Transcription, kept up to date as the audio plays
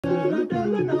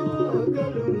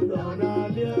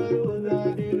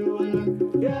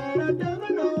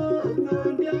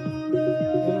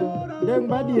Deng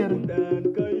Badir.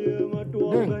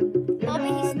 Deng. Bobby,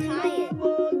 he's tired.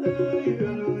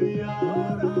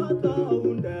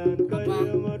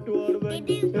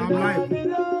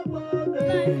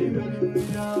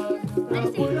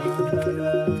 Papa,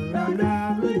 I'm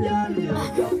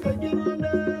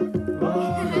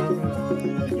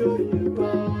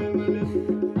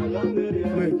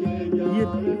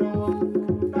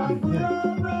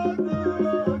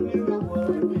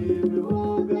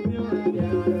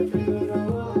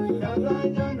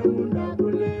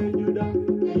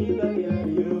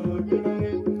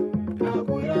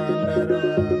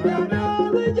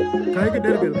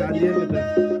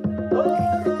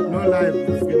live. No live.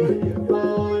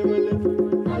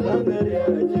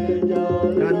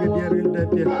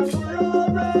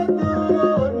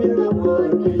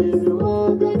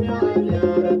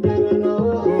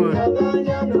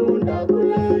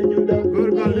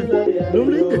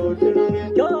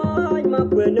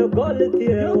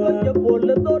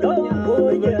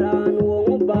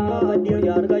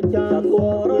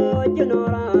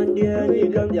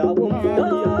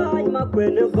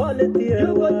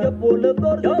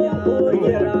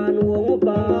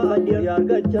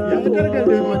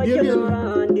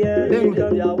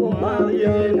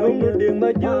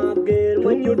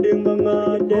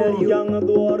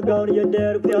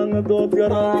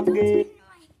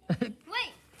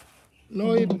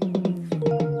 No, it.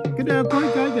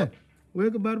 Where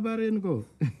the barbarian go?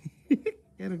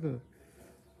 Here go.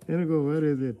 Here go. Where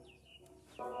is it?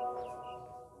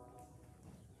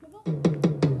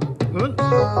 Good.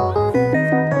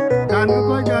 Can we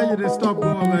go guys to stop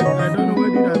going? I don't know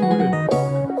where did I put it.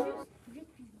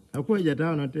 I put it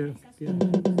down until.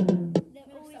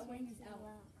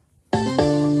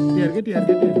 Get here.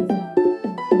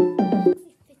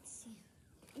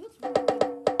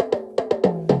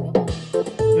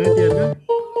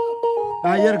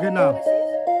 Here ke now?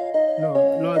 No,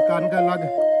 kan lag.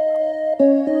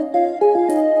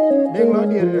 Deng lo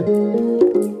dia ke?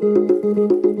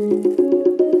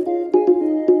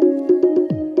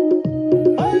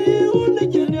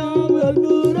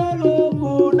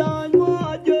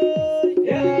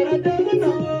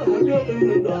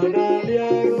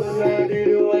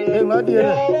 Deng lo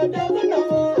dia.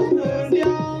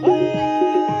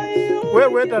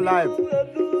 Wait alive.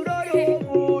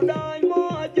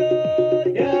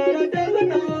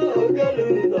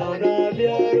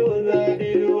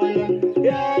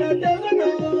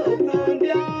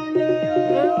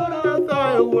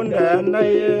 And I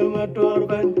am a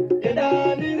torban.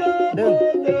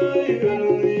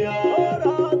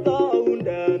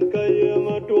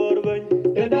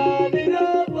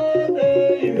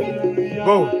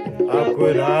 Go.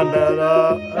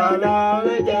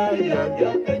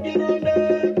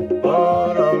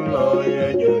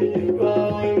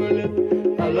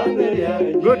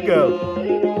 Good girl.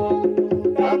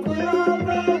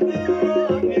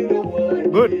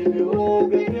 Good.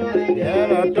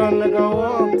 Yeah, I don't like a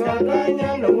walk.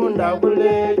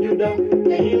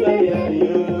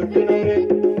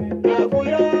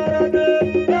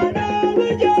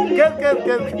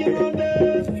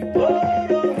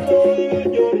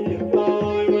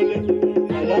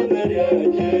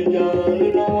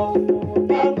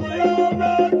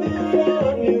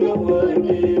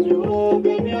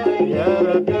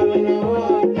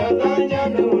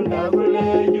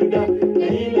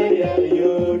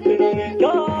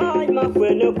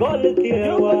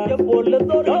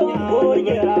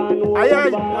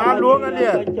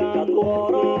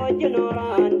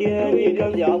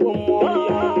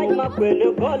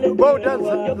 Go dance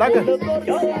like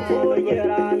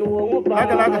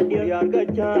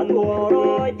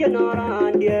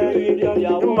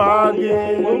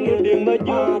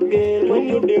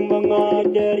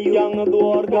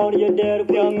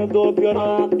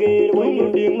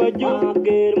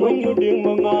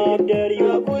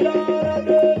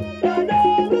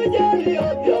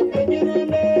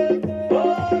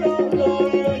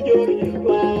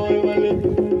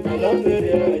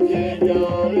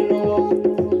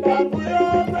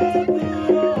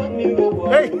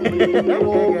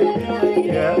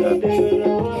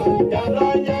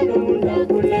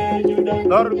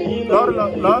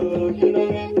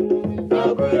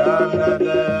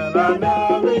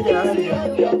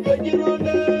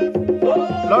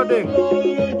Loading.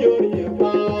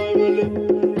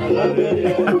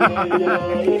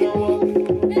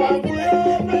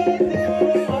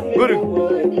 Good.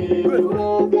 Good.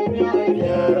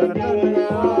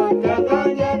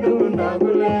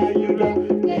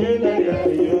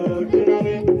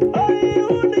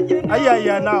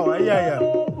 Ayaya now, ayaya.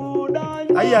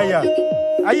 Ayaya.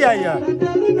 Ayaya.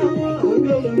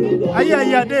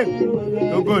 Ayaya, Dick.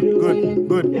 Oh, good, good,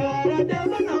 good.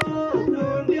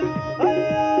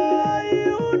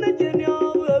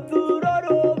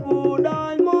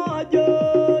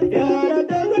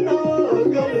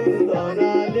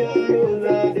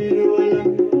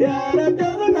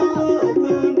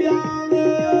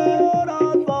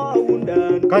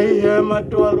 Kaya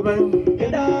matual bang.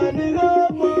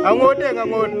 Angot deh,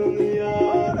 angot.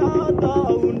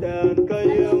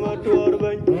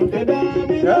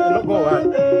 Yeah, go on.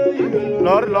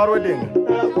 Lord wedding.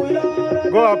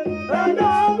 Go up.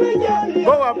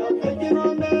 Go up.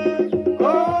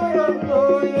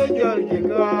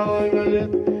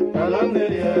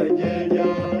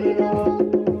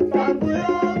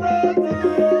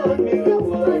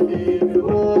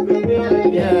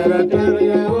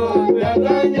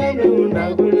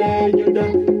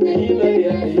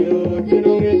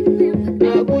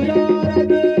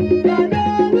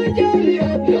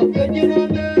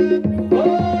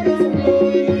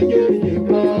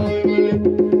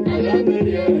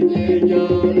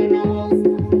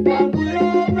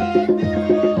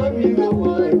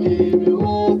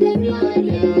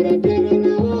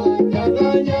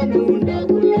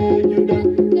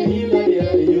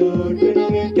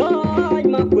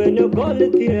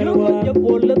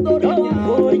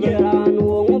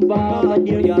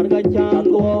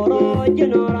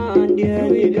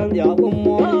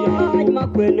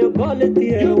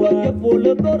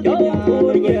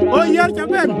 Oh, yeah,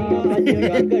 Japan.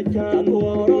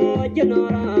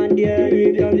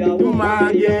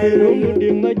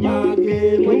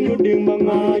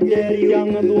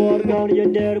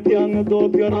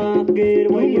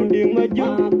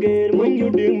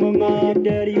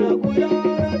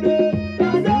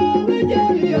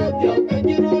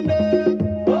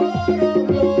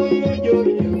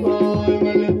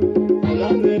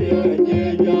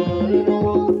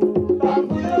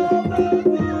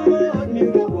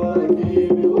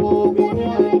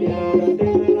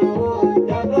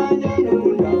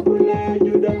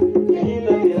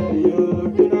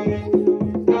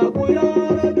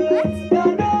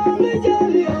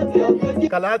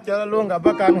 Kalat jalan lu nggak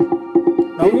bakan.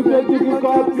 Ini bagi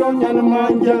kopion yang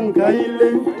manjang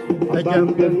kaile,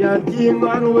 ajam kerja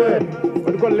ciman wer.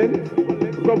 Berkolen,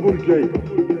 kau burjai.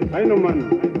 Ayo man,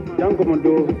 yang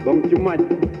komando bang cimat,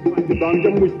 bang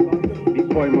jamus, di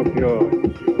koi mafia.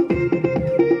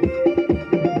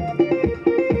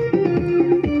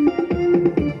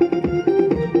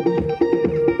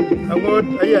 Angut,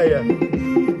 ayah.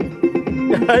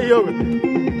 Ayo.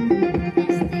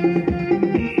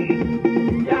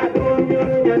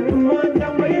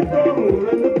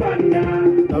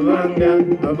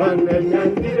 Abangga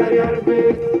nyanyi dari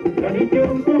harbe, dari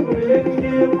jumpa bulan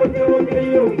dia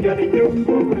wajah jadi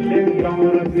jumpa bulan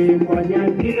kamarabe,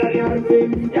 nyanyi dari harbe,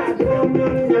 ya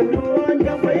somon nyanduan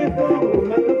jamai pong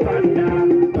mengepanda.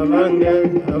 Abangga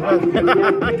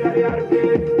nyanyi dari harbe,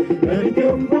 dari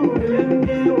jumpa bulan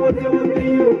dia wajah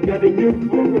jadi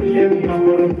jumpa bulan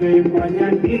kamarabe,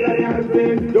 nyanyi dari harbe.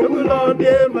 Jumlah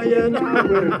dia mayana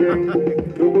berdeng,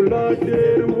 jumlah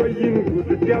dia wayin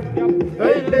kudjap.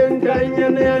 Kailen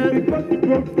kainyan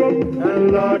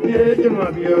Allah dia cuma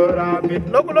biar abid.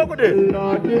 Loku deh.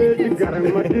 Allah dia garang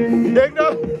mading.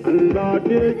 Dengar. Allah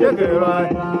dia jaga.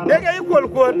 Dengar ikut.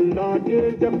 Allah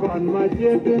dia jaga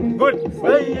majidin. Good.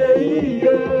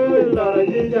 Iya. Allah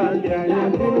dia jaga.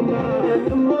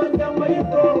 Semua jangan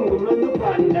itu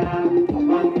menupanda.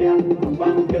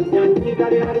 Abang nyanyi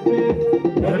dari harbi.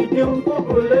 Dari jumpa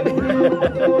bulan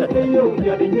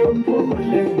jadi jumpa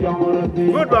bulan jangan.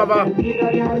 Good Baba.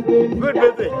 Good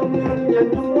busy.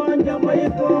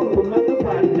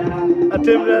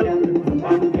 Attend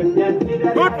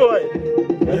good boy.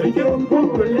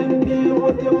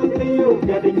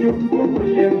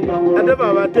 Ada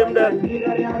Baba attend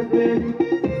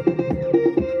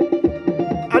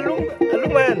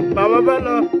Alung man. Baba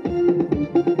balo.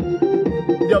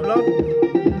 Diab lo.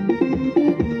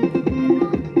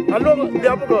 Alung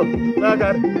diab ko.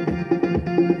 Nagar.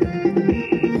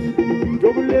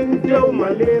 Jauh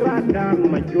malera dan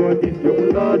major di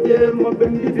jumlah dia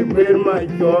membenci di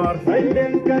bermajor.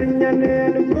 Saya karnya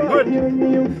nenek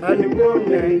ane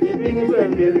boneng jiping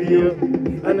pendelio,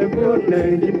 ane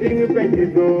boneng jiping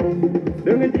pendido.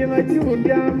 Dengan dia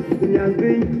judam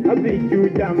nyanyi abi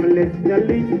judam les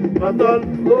nyali. Matol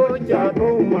go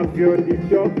jatuh major di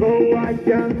joko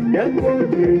wajang. Yang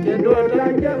bodoh kedua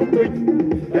rajang tuj,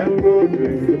 yang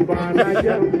bodoh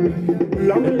panajang tuj.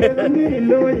 Long lelani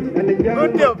loy ane jang.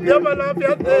 Dia malah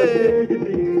biasa.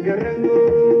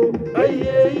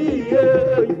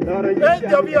 Hey,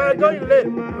 Job, you are going late.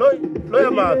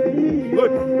 Lawyer man.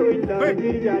 Good. Quick. I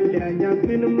did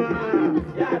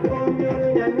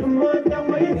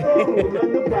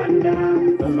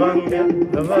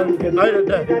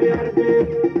that.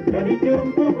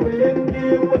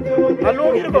 Hello,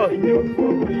 here go.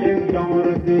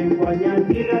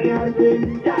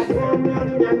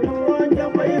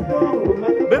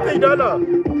 $50.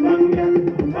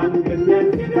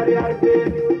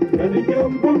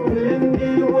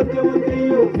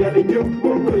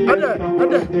 Ada.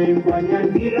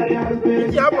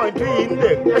 Ya mau itu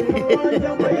indek.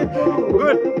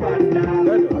 Good.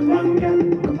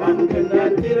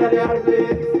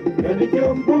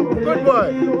 Good boy.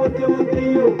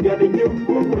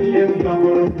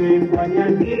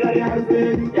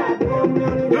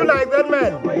 You like that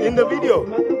man in the video?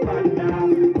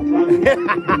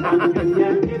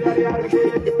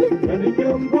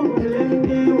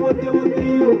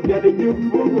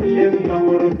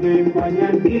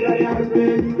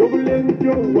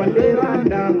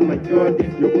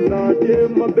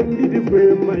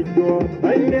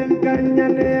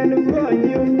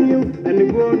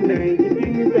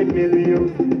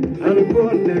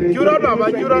 Jurat, Mama,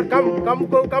 Jurat, come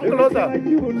closer.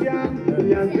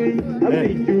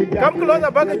 Come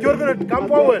closer, back Jurgen, come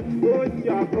forward.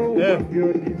 Yeah.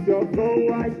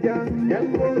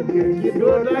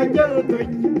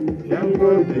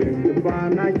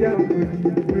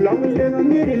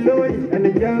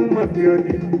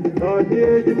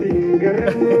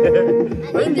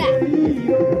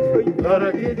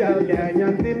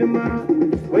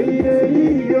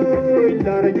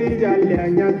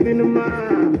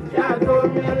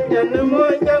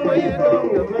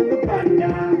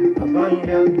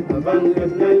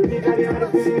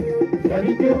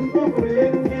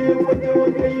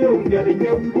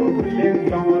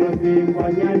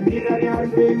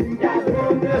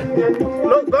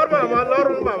 Look,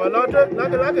 Mama,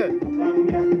 lake.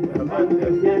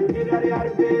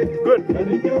 Good.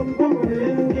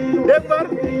 Devar.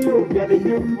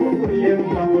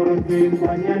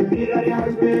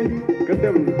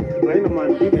 Kadam, rain man,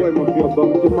 people must be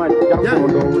about too much. Young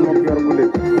no pure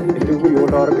bullet. It will be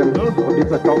organ.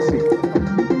 It's a toxic.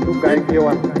 To guide you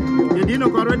one. You didn't know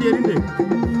already, didn't you?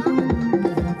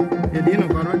 You didn't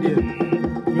know already.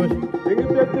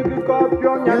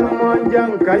 Young man,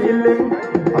 young Kailing,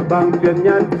 a bank,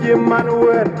 young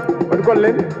Manuel, but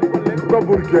Colin,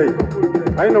 Coburgay.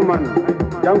 I know man,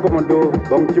 young commando,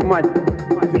 don't you much.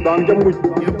 The bank with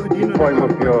point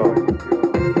of your.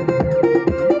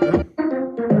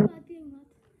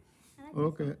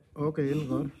 Okay, in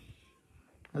God.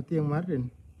 I think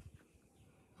Martin.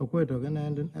 Okay, talking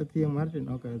and I think Martin.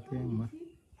 Okay, I think Martin.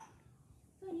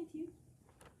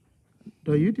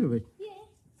 To YouTube it?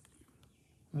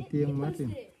 Yeah. I think Martin.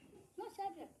 No,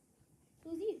 Saturday.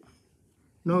 Who's he?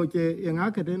 No, yung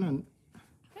akin din.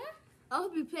 Huh? I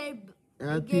hope you play I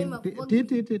a game of think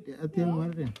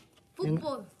Martin.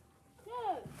 football.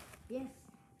 No. Yes.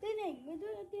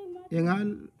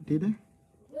 Yung tita.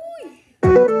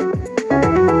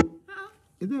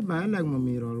 Ito ba lang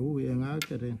mamiro yung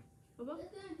akin din. Baba,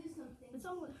 it's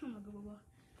all with him. Baba.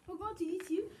 We're going to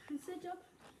YouTube and search up.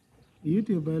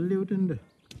 YouTube ba liutin da?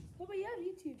 Baba, yeah,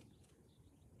 YouTube.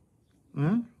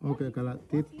 Huh? Okay, kala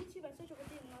tit YouTube and search up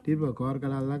again. tit ba kor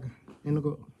kala lag. Ino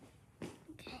ko.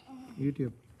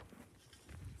 YouTube.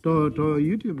 To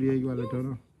YouTube dia jual to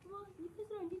no. Well, you put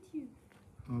it on YouTube.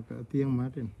 Okay, tiang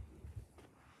Martin.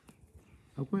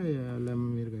 Apa ya lem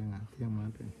mir ka tiang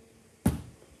Martin.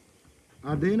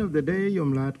 At the end of the day, you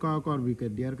mlat ko we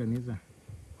could dear kanisa.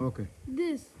 Okay.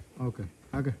 This. Okay.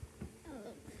 Okay.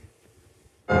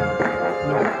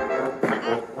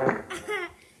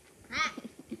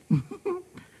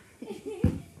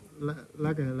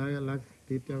 Lag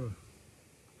tita.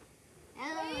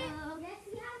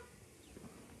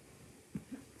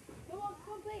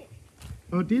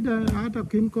 Oh, tita atap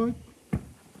kin ko.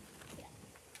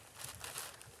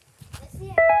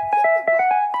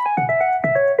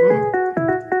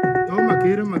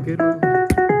 Makiro.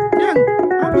 Yang,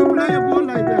 how do you play a ball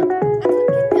like that?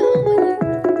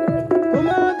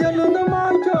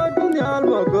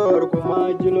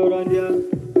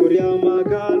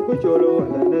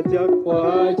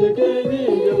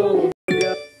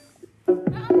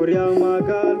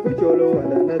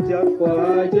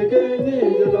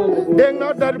 They're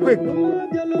not that quick.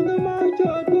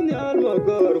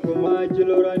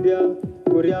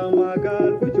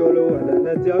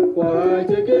 na tiak kwa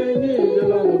chekeni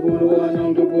jalong bul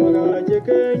wanang du boga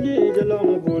chekeni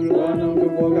jalong bul wanang du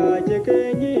boga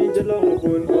chekeni jalong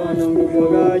bul wanang du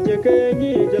boga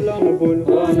chekeni jalong bul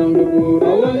wanang du bul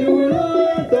awan yula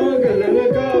tangalanga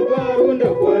ka parunda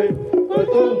kwai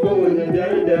atong bawon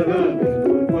jar dega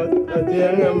bul pat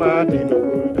atianga mati du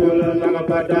tula nanga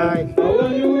padai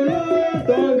awan yula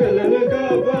tangalanga ka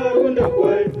parunda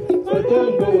kwai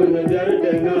atong bawon jar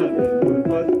dega bul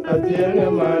pat atianga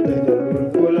mati du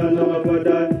tula nanga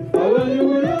padai awan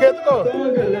yula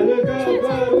tangalanga ka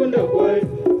parunda kwai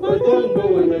atong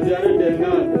bawon jar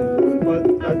dega bul pat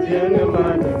atianga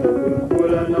mati du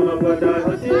tula nanga padai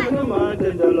atianga mati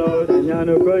dalo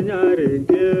nyano konyare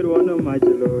ger wono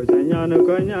majlo nyano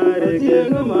konyare ger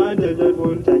mate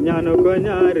jabul nyano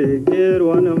konyare ger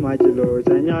wono majlo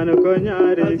nyano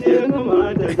konyare ger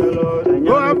mate dalo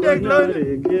nyano konyare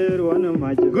ger wono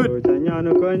majlo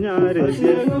nyano konyare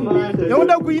ger mate Yung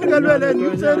da kuyin ka lwele ni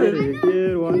sere.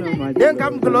 ger wono majlo Den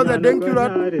kam closer den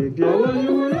kurot.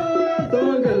 awanyula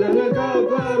tongalanga ka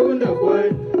parunda kwai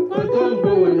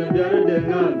atombo wona jarde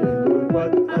ngame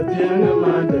pat atianga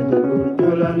mate jabul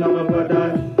tula nama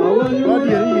padai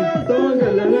awanyula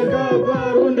tongalanga ka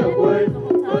parunda kwai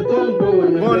atombo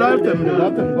wona Go latem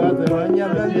go anya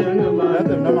latem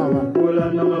na mama. tula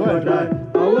nama padai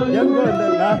Yan go awanyula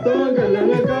na.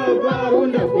 tongalanga ka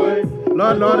parunda kwai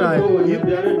Lord, I.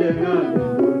 jarde ngame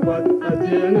pat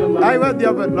atianga mate I was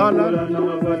there, but Lord.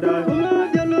 nama padai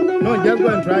No, just go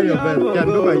and try your best. Can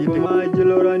do by eating.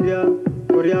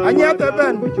 Anyata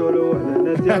Ben.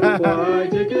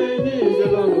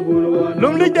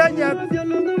 Lumli janyat.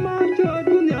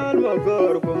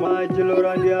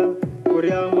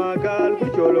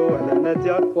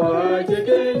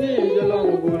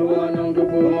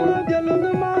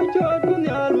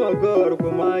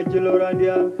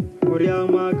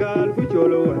 Kuriang makal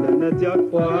kucholo wala na tiak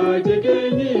kwa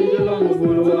chekeni jalong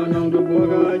bul wanang du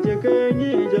boga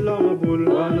chekeni jalong bul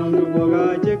wanang du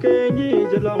boga chekeni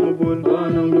jalong bul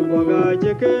wanang du boga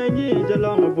chekeni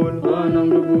jalong bul wanang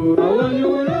du bul awan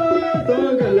yula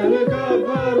tongalanga ka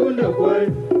parunda kwai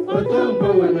atong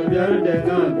pawan biar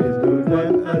dengan betul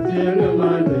dan atianga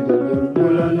mate jalur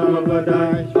bula nama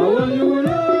badai awan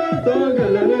yula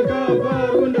tongalanga ka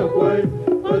parunda kwai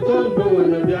atong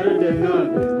pawan biar dengan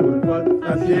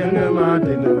atianga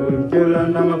mate jalur bula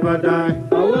nama badai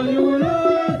awan yula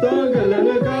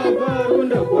tongalanga ka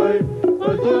parunda kwai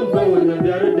atong pawan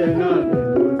biar dengan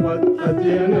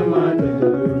atianga mate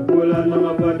jalur bula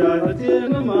nama badai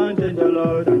atianga mate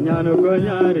jalur nyano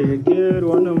konyare ger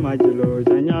wono majlo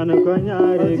nyano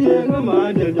konyare ger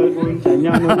mate jalur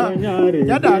nyano konyare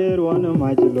ger wono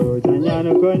majlo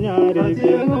nyano konyare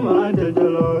ger mate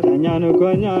jalur nyano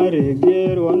konyare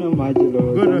ger wono majlo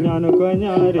nyano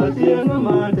konyare ger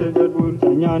mate jalur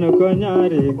nyano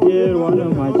konyare ger wono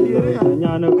majlo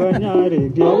nyano konyare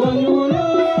ger awanyula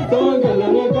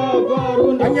tongalanga ka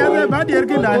parunda Anya be ba der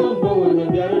kinda.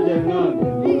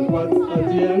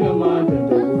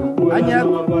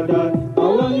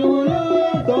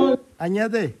 Anya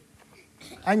de.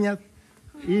 Anya.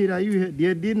 Ira you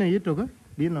dia dino itu ka?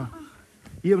 Dino.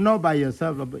 You know by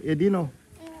yourself, Edino.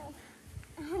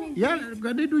 Yeah,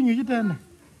 gade du nyu jitan.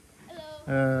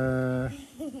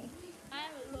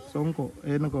 Songko,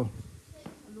 enko.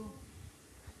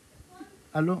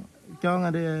 Alo, chong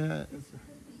ade.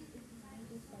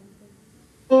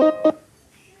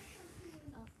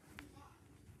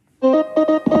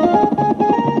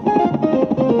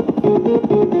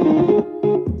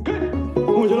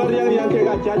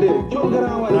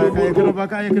 Kaya keno ba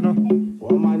kaya keno?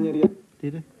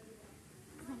 Tidak.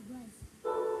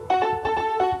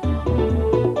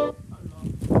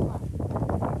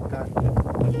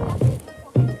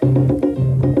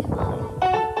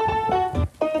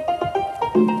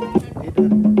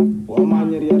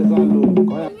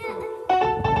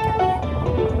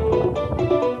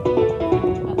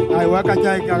 Ai wa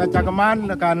kacakaman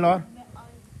kan lo.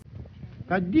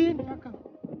 Kadin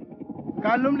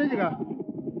kalum le juga.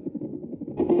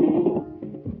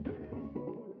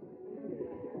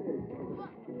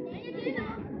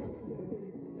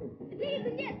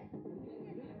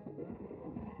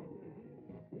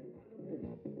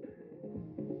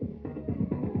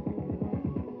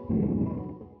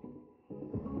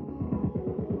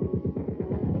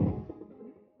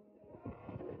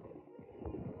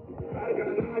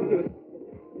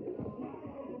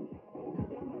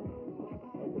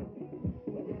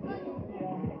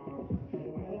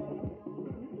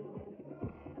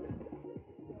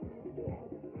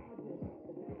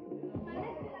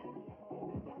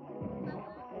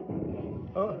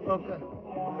 Oh, okay.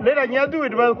 Lera nya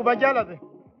duit ba ku bajala de.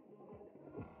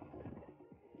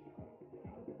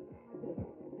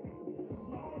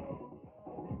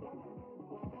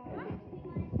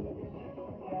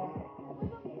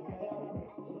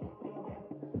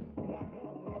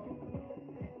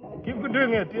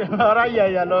 doing it. All right,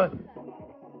 yeah, Lord.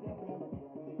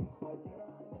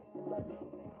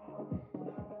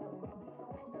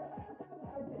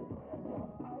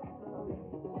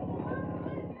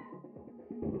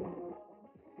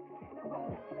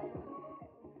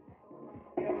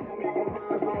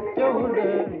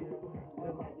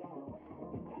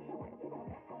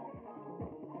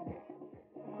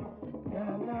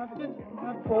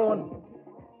 Phone.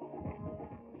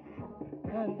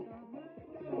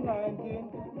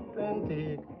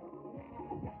 1920.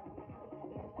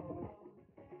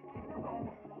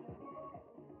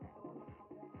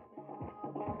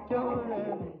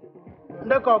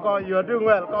 No, Coco, you are doing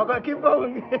well. Coco, keep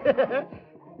going.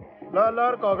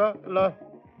 Lord, Coco, Lord.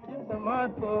 Keep the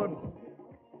smartphone.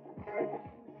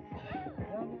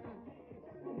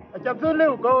 Chặt xuống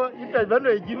lưu cô ít trời vấn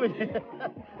đề gì vậy?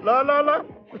 Lo.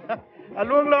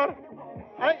 Along lo.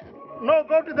 No,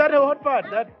 go to that hot part.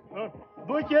 That.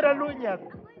 Buổi chiều là lui nhạt.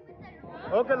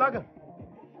 Okay, lắc.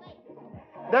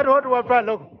 That hot part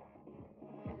look.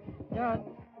 Yeah.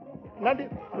 Nadi,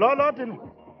 lo tin.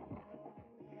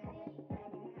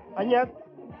 Anyat.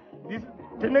 This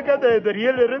tinaka the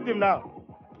real rhythm now.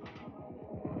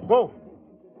 Go.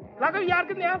 Lắc cái yar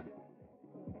cái này.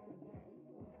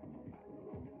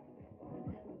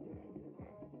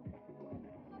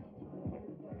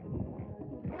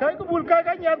 Cái bul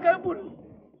cái nhát cái bul.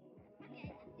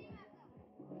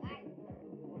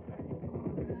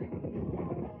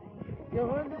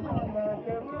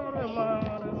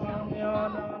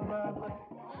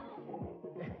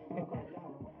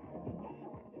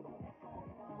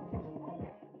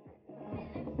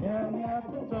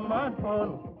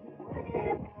 Smartphone.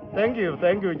 Thank you,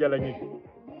 Jalani.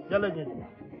 Jalani.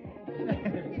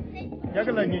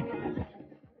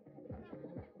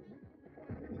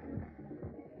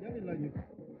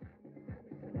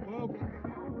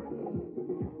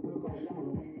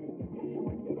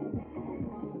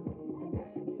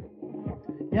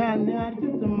 Yeah, it's a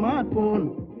smartphone.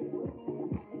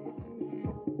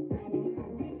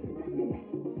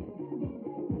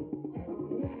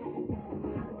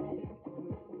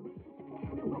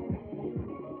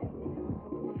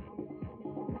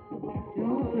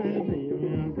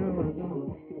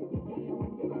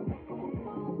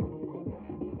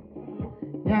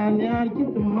 Yeah, it's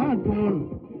a smartphone.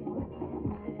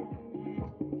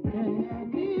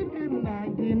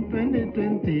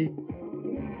 2020.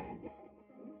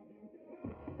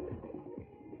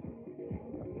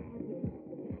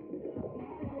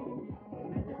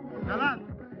 Galat.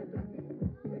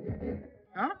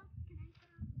 Huh?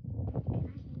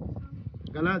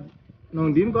 Galat.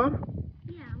 Nong din kor?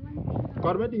 Yeah, one.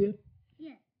 Kor ba diye?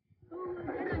 Yeah.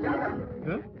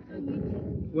 Huh?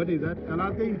 What is that?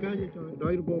 Galat ka inka je cho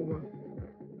doir bo ba.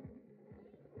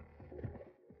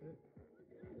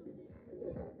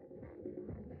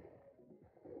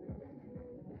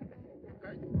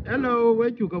 Hello, where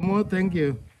you come on? Thank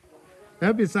you.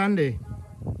 Happy Sunday.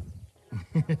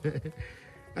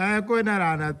 I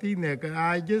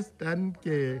just and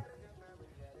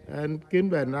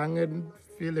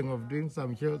feeling of doing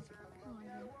some shows.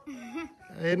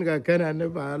 And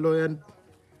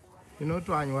you know,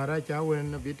 trying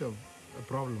a bit of a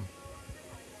problem.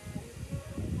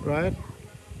 Right?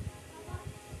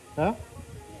 Huh?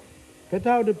 Get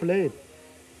out the plate.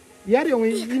 Yeah, you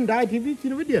in die TV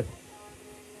video.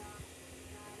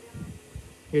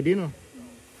 You didn't know?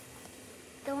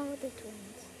 The one with the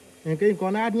twins. And can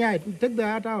you take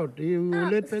that out? You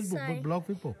let Facebook block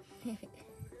people.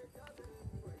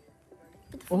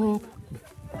 Oh.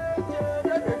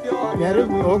 Yeah,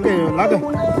 okay, Laga.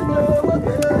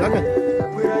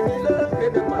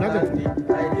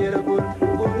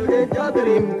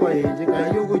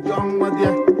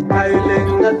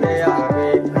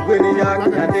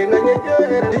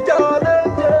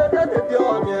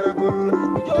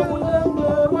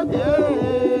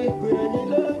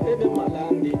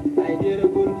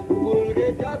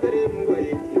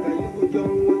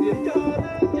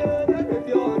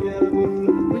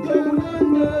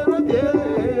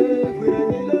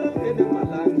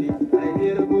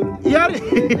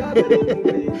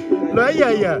 Lo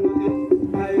ya.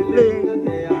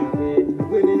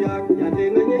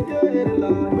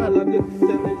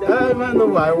 Hey man,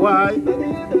 why?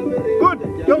 Good.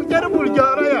 Yung terrible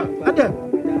jara ya. Ada.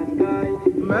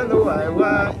 Man, why?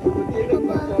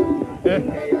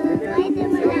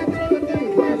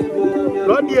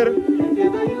 Lo dear.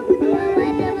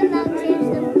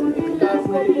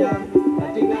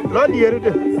 Lo dear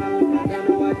deh.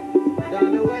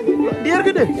 Dear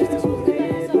ke deh.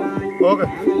 Okay.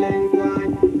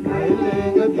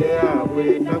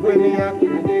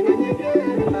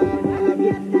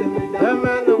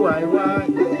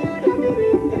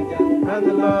 man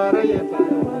lore ye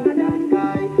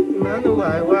man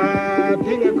wa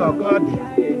tinge ko ko di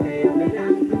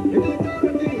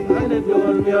ane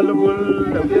don mi albul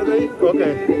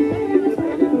okay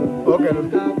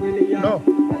no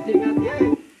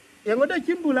yang udah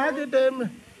cimbul aja tem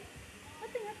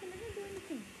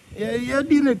ya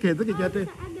dine ke to ke jate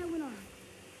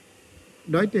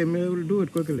doi tem will do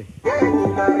it quickly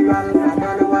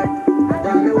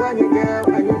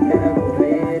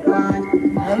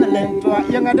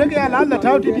yang ada ke ala la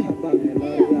tau tidi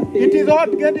it is hot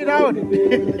get it out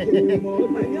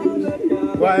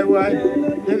why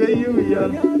yaga you ya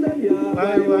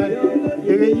why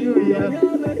yaga you ya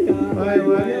why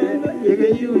yaga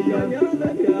you ya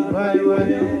why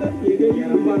yaga you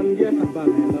mangya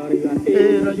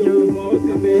rajo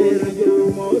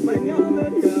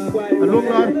along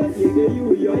on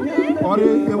or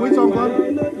ye which song on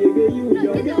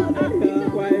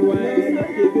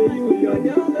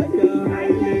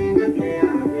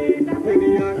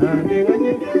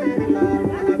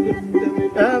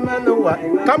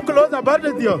come close about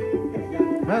it yo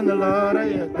man the lord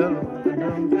ya tell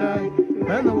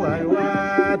man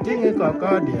why ting ko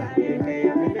ko dia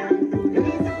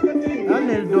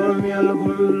anel do mi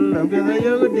albul nge da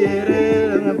yo dire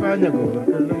na pa nya ko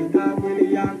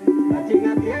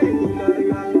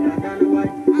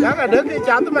ya ga de ke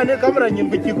chat mane kamera nyim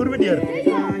bi ci kur bi der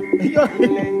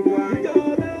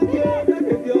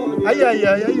ay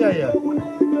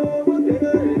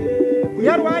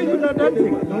yar why you not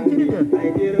dancing don't you there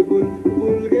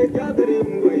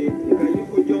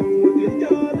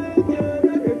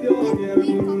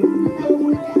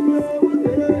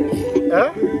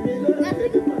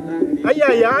ay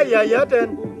ten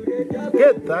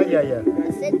get ay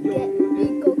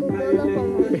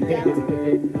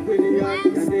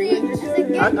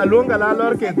alunga la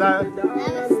lor ke da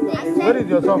what is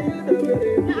your song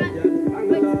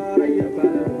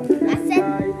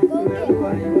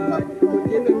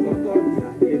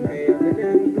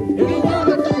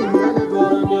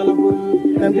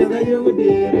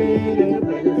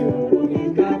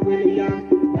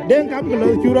den kam lo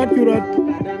curat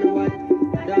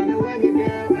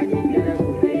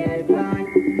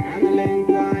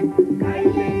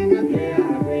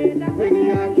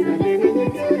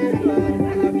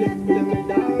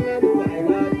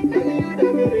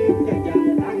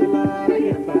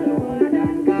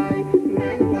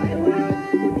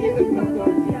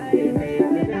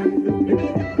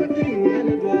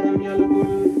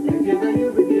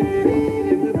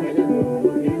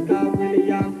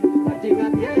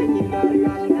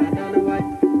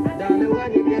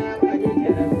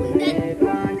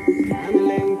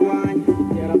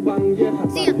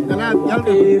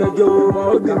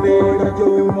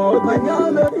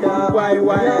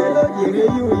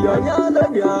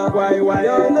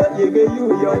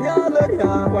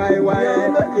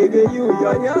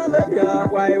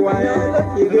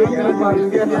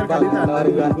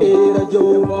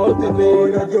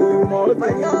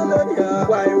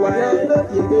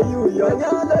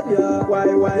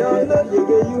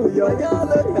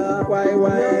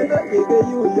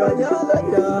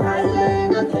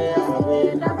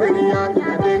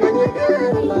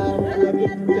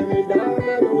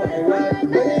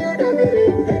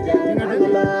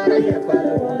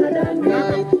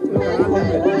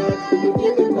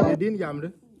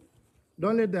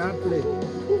Don't let that play.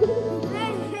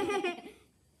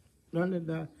 Don't let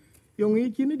that. Yung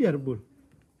ichini dia rebul.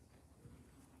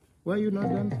 Why you not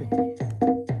dancing?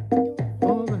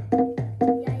 Oh,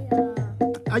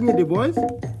 Anya the boys?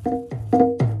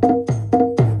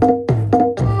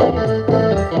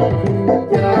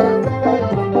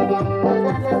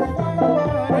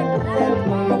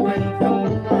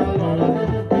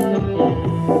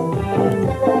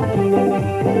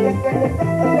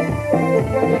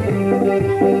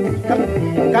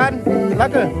 Kan,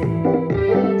 laga.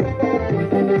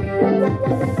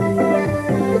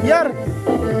 Yar.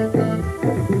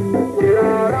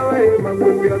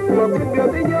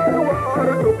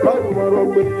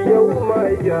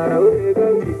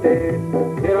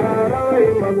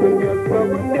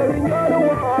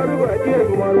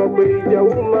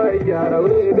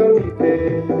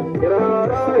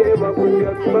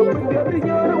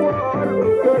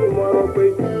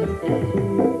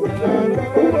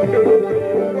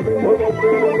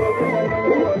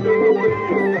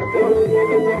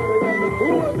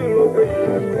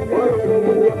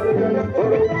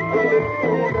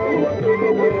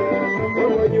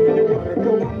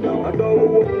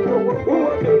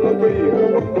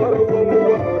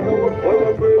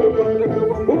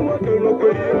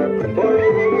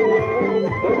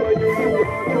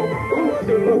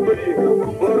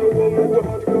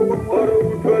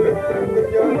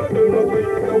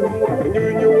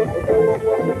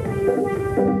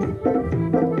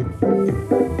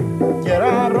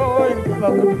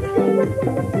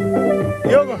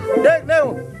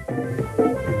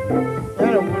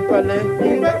 pale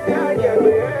inda kanya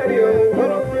merio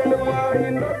para filwa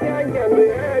inda kanya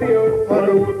merio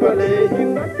para pale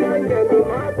inda kanya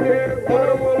mate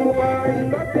para mulwa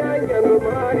inda kanya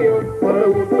mario para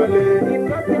pale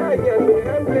inda kanya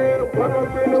mente para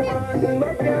filwa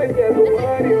inda kanya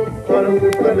mario para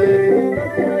pale inda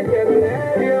kanya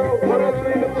merio para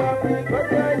filwa inda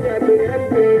kanya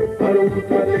mente para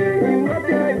pale inda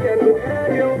kanya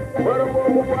merio para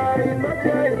mulwa inda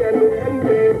kanya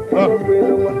mente para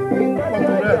filwa inda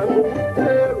kanya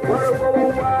para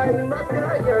mulwa inda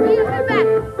kanya mente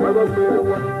para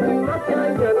filwa inda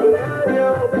kanya merio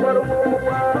para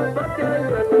mulwa inda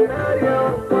kanya merio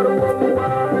para mulwa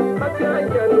inda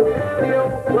kanya merio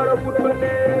para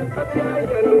pale inda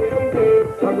kanya mente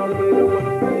para filwa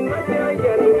inda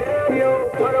kanya merio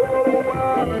para mulwa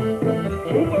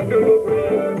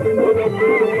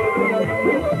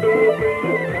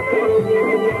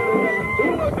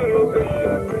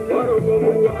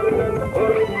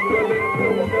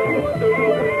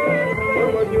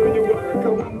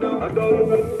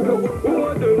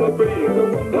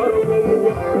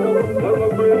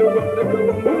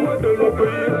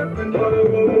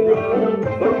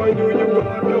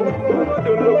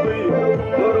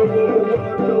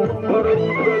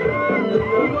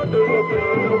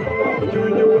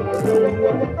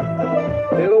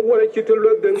to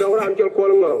look then around your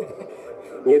calling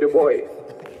near the boy.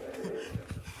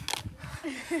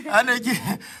 Okay,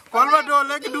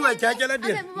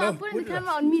 put the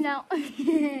camera on me now.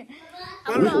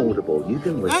 With Audible, you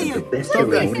can listen to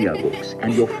best-selling audiobooks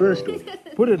and your first one.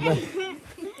 Put it back.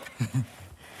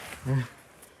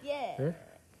 Yeah.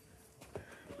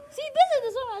 See, this is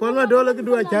the song.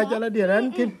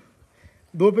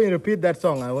 Go repeat that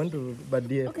song. I want to, but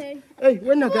dear. Okay. Hey,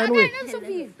 when I can wait.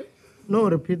 No,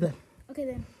 repeat that. Okay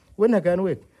then. When I can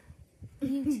wait.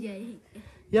 Yeah.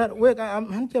 Yeah, wait.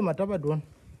 I'm hunting my top one.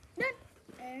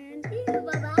 And you,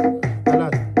 Baba.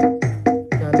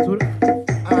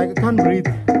 I can't breathe.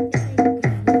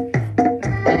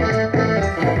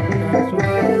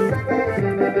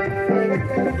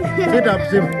 Sit up,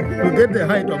 Sim. You get the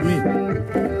height of me.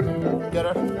 Get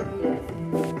up.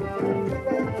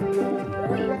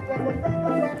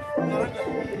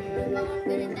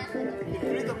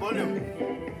 Increase the volume.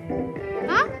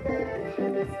 Huh?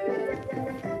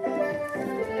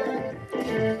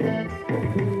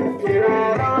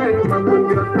 Yeah,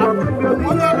 come on,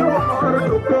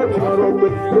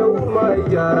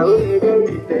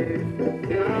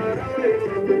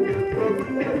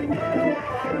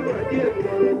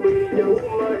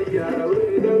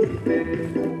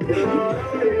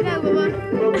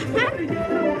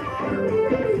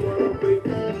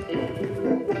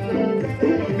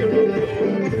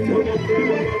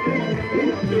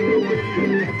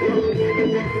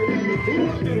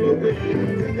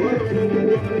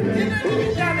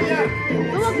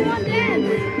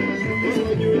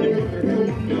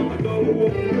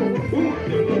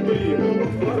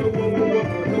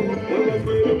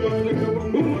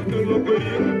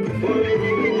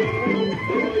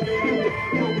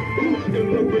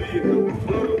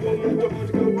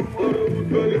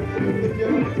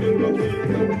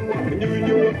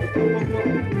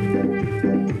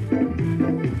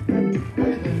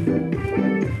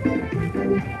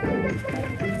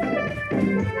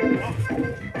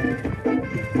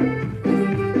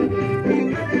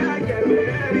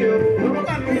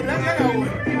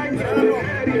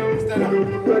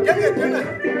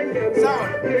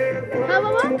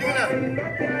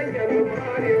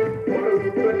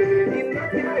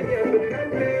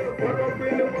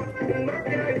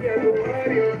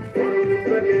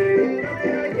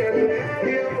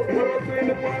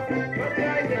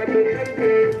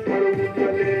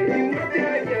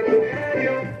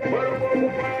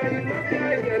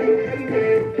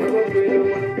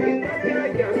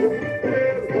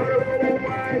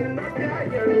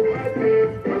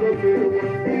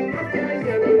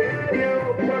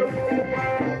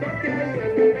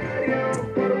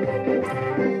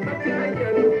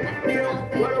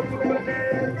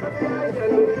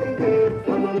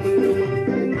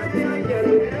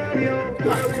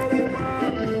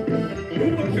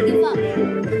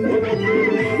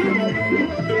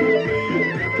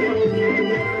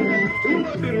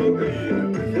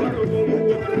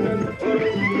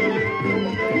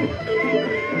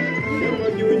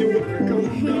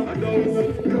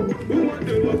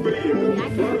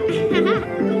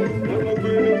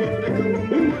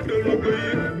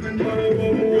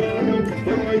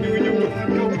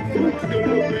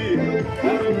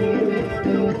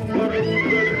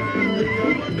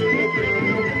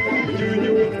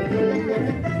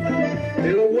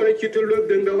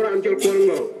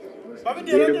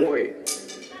 Get boy.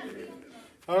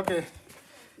 Okay.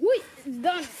 Wait, it's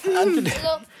done.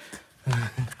 Hello. I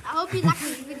hope you like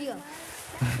this video.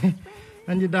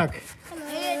 And you duck.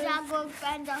 Hey, Jago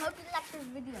fans, I hope you like this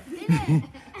video.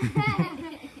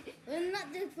 We're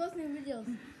not just posting videos.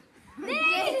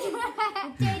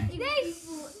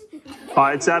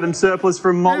 Hi, it's Adam Surplus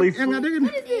from Motley.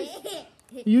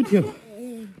 YouTube.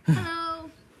 Hello.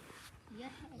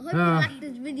 I hope you like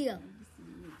this video.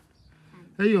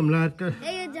 Hey, you lad.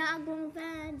 Hey, Jago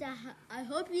fans, I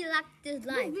hope you like this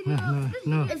live.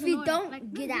 No. If you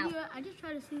don't, get out. I just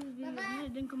tried to see this video and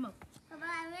it didn't come up. I'm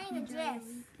wearing a dress.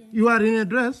 You are in a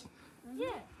dress?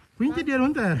 Yeah. When did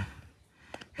you there?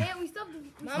 Hey, we stopped.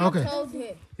 Okay.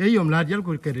 Hey, you lad, you'll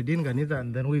go get it in Ganita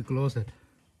and then we close it.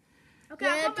 Okay,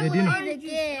 I'll come Hey, back Dino. with orange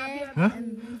juice. Huh?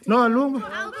 No, look.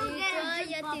 I'll go get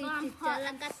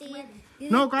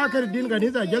it. No, I can't get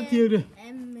Ganita, just here.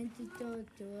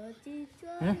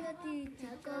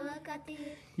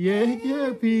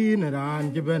 Yeah, pin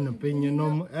around your ben opinion,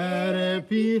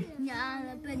 pin.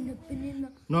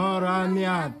 No,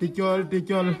 Rania,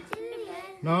 Tichol.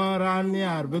 No,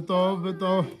 Rania,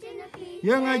 Beto.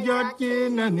 Young a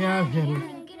judging and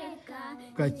yahin.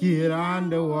 Kachira on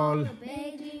the wall.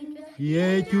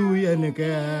 Ye, chew and a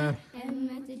care.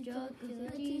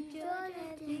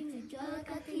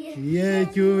 Ye,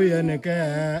 chew and a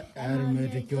care.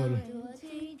 Armetical.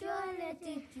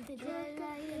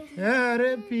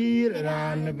 Pir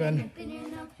ran ben.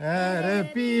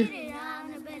 Pir.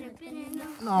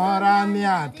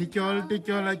 Norania, Tichol,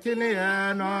 a chine,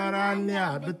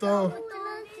 Norania, Beto.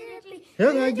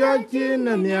 Young a judging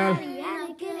and yell.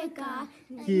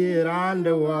 Here on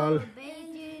the wall.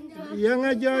 Young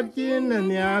a judging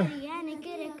and yell.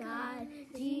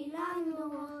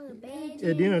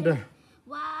 Edina.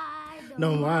 No,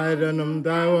 why don't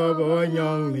die over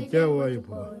young Nichawa.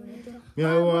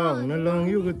 No long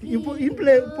you could you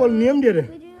play for name did it.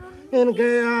 And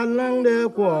Kaya long the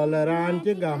quarter and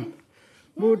Chigam.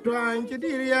 But trying to do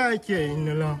ya chain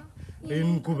along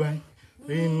in Kuban.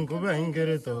 In Kuban, get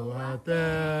it over.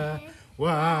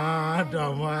 What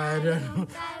a wide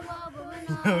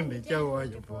only Chawa.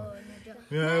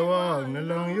 I walk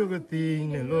along you could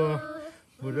think the law.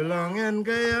 Put along and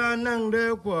Kaya nang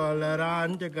the quarter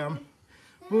and Chigam.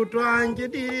 But trying to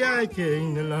do ya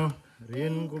chain along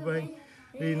in Kuban.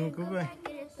 In Kuban.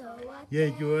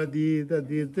 Ye chua di the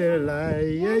lie,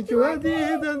 ye chua di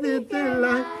the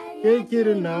lie, ye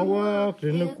chirna walk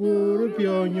in the cool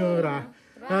pionera,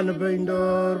 and a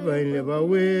bindor, baineva,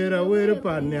 where a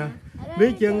pania,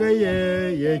 Bichanga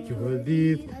ye chua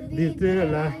di the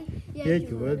lie, ye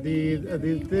chua di the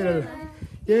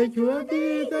ye chua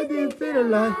di the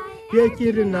lie, ye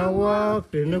chirna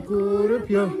walk in the cool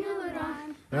pionera,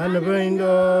 and a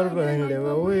bindor,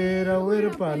 baineva, where a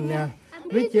pania.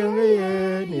 Bichanga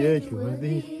ye chua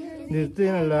di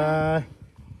the lie.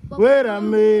 Where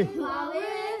am I?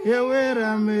 Here where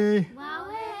am I?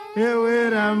 Here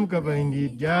where am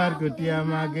Kabandi Jar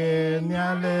Kutiam again,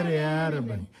 Yaler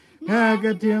Yarban.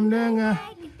 Nagatim Lenga.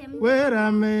 Where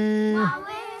am I?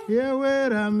 Here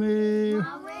where am I?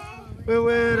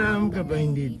 Where am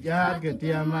Kabandi Jar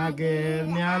Kutiam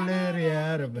again, Yaler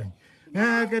Yarban.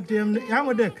 Nagatim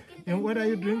Yamadek. And what are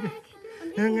you drinking?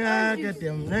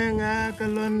 Nagatim Nenga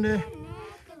Kalonde.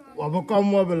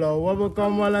 Wabacom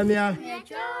Walania.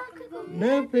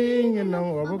 Napping and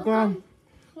no overcome.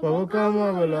 Overcome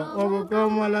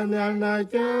Walania,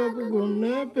 Nacho,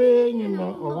 napping and no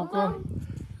overcome.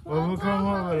 Overcome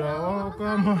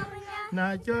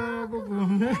Nacho,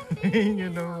 napping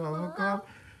and no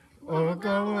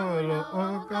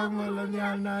overcome Walania,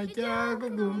 Nacho,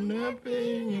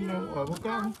 napping and no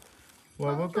overcome.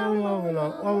 Overcome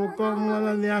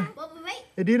Walania.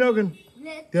 Edinogan.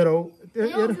 Tero.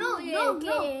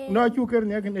 No, you can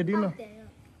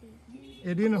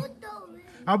Edino.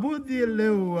 Abudi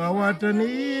Leu,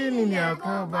 Awatani,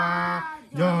 Yakoba,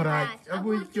 Jora,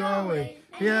 Abu Joe,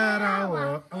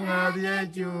 Piara,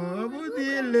 Angadiachu,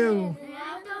 Abudi Leu,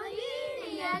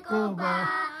 Yakoba,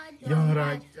 Jora,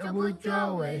 Abu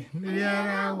Joe,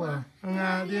 Piara,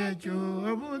 Angadiachu,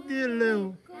 Abudi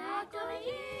Leu,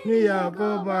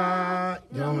 Yakoba,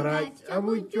 Jora,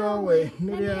 Abu Joe,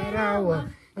 Piara.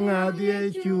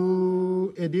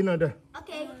 Ngadiachu Edino da.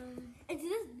 Okay, it's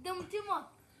this dumb Timo.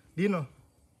 Dino.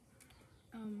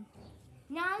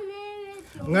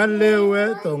 Ngalewe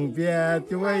tong pia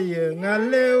chuaye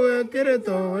ngalewe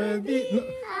kereto di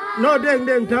no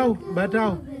deng tau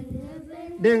batau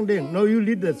deng no you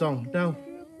lead the song tau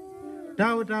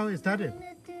started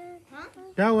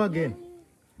tau again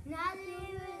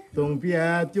tong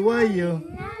pia chuaye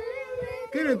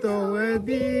kereto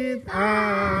di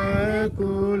a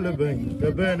cool bang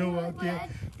da benwati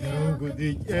Tero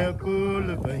gudi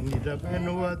ekul bang da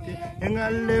benwati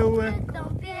engalewe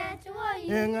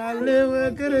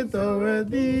krito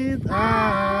wedit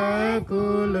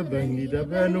ekul bang da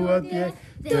benwati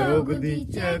Tero gudi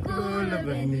ekul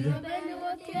bang da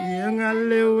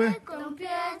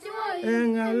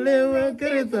engalewe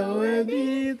krito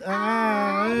wedit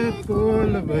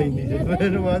ekul bang da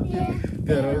benwati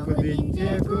Tero gudi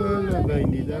ekul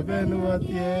bang da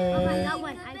benwati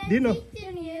Dino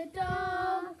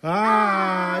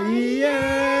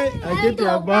yeah, I get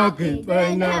a bucket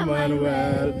by now,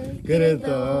 Manuel.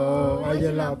 Crito, I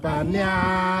la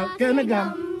pania,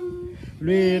 Kenagam.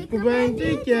 Read Kuban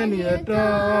chicken yet.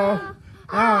 Yeah,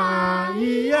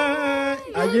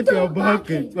 I get a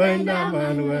bucket by now,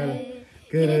 Manuel.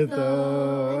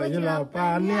 Crito, I la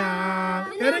pania,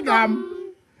 Kenagam.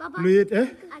 Read, eh?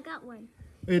 I got one.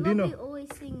 Hey, Dino. We always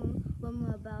sing when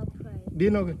we're about to pray.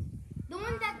 Dino. The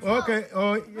one that's Okay,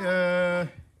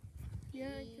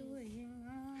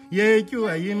 Ye chu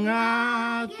ayin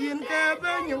nga tin ka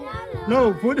ba nyu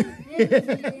no put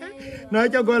no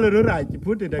cho go lu ra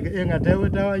put it again nga te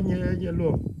wa nye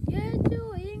lu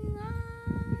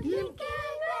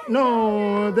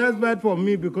no that's bad for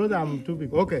me because I'm too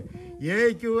big okay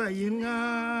ye chu ayin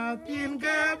nga tin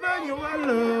ka ba nyu wa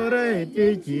lu re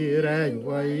ti chi ra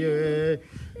wa ye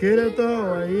kira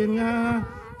to ayin nga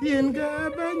tin ka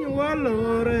ba nyu wa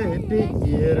lu re ti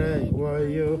chi ra wa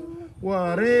ye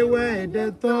Ware we de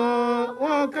to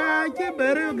waka che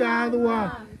beru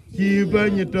gadwa chi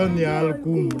banyi to nyal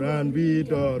kum ran bi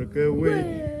dor ke we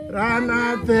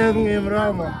rana te ngim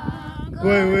rama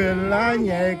koi we la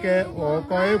nye ke o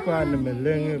koi pan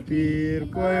meleng pir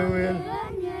koi we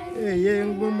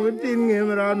yeng bu mutin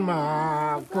ngim ran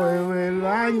ma koi we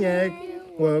la nye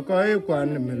o koi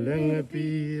pan meleng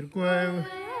pir koi we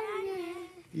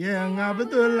Yang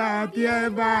betul lah tiada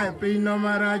baik pino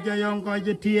maraja yang kau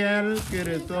jetiel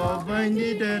kereta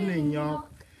bandi dan nyok.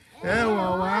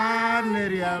 Ewawan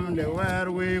neriam dewer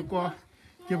weko.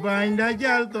 Cobain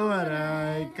dajal tu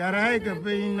arai karai ke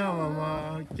pino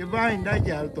mama. Cobain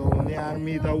dajal tu ni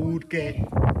army Daud ke.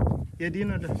 Jadi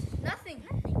nada. nothing.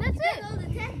 That's it.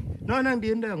 No nang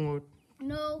dia ndak ngut.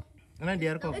 No. Nang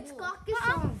dia kau. It's Caucus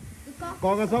song. The Caucus.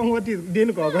 Kau kasong wati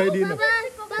din kau kau din.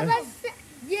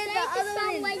 Yeah, the other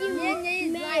song where you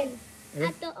made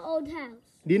at the old house.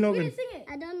 Dino kan. Sing it.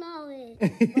 I don't know it.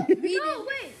 No,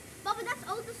 wait. Baba, that's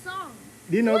older song.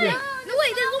 Dino kan. No,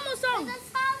 wait, there's one more song.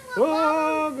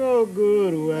 Oh, go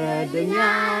guru ada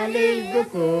nyali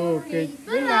go ke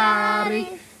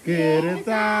lari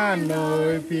kereta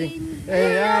noi pi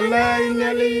alai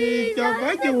nyali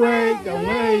coba cuai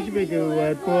cuai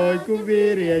cuai poi ku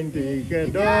birian ti ke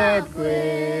dot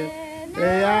kue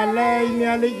alai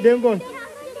nyali dengon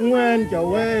nguen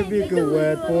cuai bi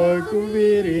kuat poi ku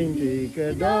birian ti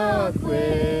ke dot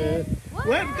kue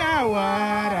wet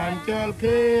kawaran col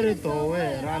kereta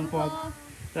ran pot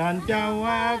Ran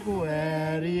Jawa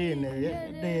kueri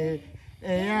ne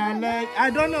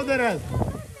I don't know the rest.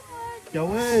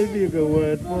 Jawa big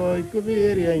word boy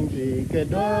kubiri anti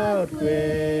kedot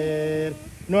kwer.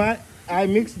 No, I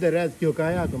mixed the rest.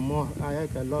 Kaya more. I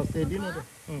lost it. Dino. Huh?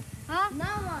 No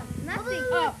one. Nothing.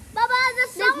 Baba, the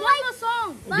There's song one where more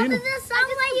song. Baba, Dino. the song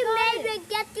where you made the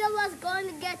get girl was going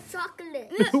to get chocolate.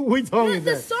 Which song is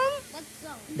The that? song? What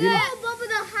song? Baba,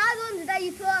 the hard ones that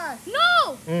you taught us.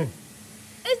 No!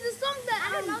 It's the song that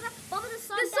I don't know that. Baba, the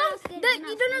song the song that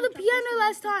you don't know the piano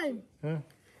last time. Huh?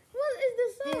 What is the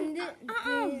song?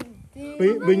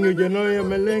 Binyu jano ya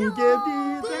meleng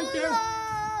jadi saja.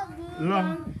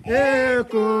 Long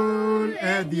ekul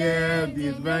edie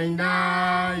dis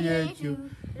bainda yechu.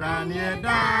 Rania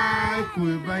dai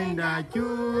kui bainda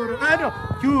chur. Aduh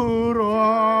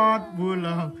curot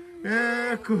bulang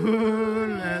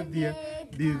ekul edie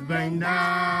dis bainda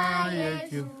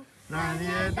yechu.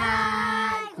 Rania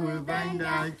dai kui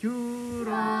bainda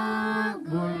curot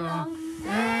bulang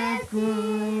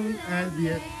ekul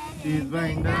edie dis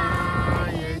bainda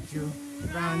yechu.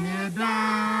 Rania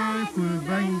dai kui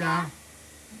bainda.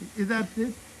 Is that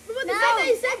it? What the song that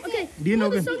you said? Okay. Do you know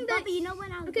the the song that Baba, you know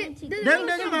when I was Okay, going to there's Then one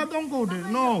then song. you don't go there.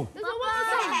 No. There's one more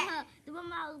song. the one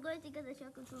where I was going to get the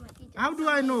chocolate from my teacher. How do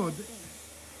I know?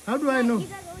 How do I know? You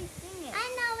guys always sing it. I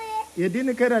know it. You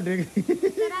didn't care at it. But I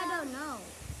don't know.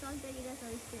 Songs that you guys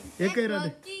always sing. You care at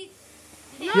it.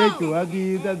 No. Yeah, you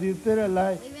agi that is there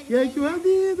alive. Yeah, you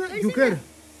agi that you care.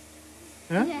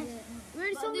 Huh? We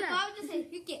already sung that.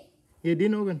 You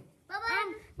didn't know.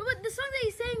 But the song that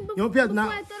he's saying before, You before now.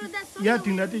 I thought of that song. Yeah,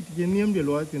 think that you name the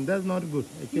Lord thing. That's not good.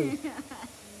 Actually.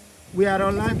 We are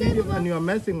on live video and you are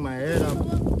messing my head up.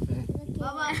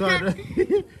 So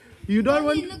you don't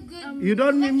want. You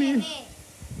don't mean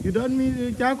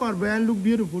Jack or Brian look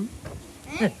beautiful?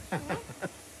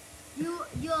 You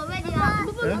already are.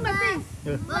 Look at my face.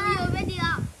 You already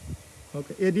are.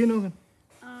 Okay. Do you know?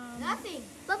 Nothing.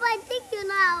 Baba, I think you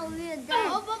know how real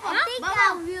dad. I think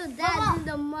how real dad in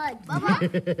the mud. Baba.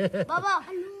 Baba.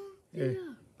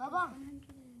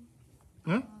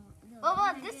 Huh?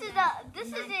 Baba, this is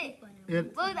it. Yeah.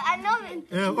 But I know it.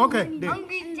 Okay.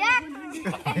 Hungry Jack.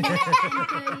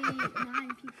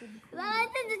 Baba,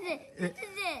 this is it.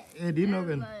 Do you know?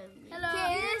 Hello.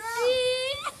 KFC.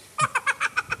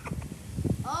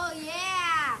 Oh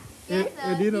yeah.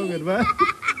 Do you know? What?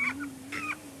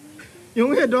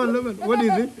 You don't know. What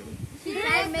is it?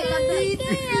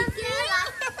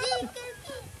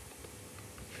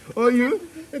 Oh, you?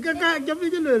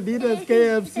 KFC,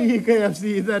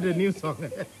 is that a new song? No,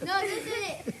 this is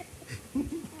it.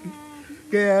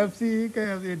 KFC,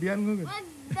 Dian.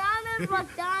 McDonald's.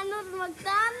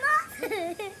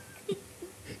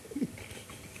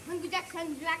 Hungry Jacks.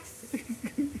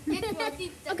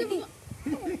 Okay,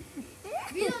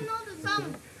 we don't know the song.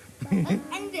 Let's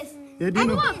end this. Wait,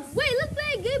 let's play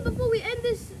a game before we end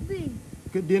this thing.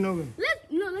 Do you know? Let's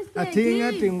play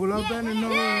a game.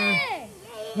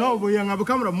 No, but you're not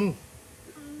camera move.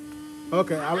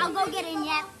 Okay, I'll go get in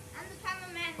yet. I'm the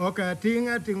cameraman. Okay,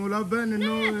 Tingula Ben,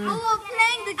 no. We're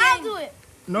playing the game. I'll do it.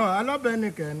 No, I love Ben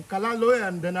again. Kalalo,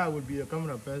 and then I will be a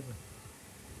camera person.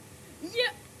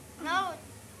 Yeah. No.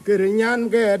 Kirinyan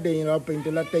get the open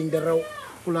to la ting the row.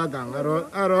 Pulagang,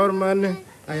 or man,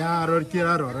 I are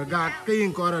Kiraro, got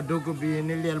King or a Dukubi in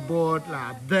a little boat,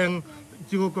 la then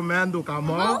you command to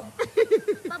come on.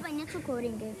 Papa, you're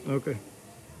recording game. Okay.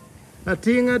 A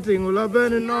Tingula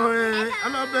Ben, no, I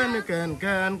love Ben can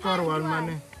Corwal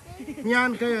money.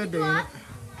 Nyan Kaya Day.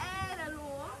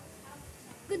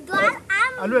 Good luck.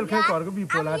 I will take or be I'm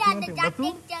polite. the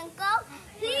Ducking Jungle.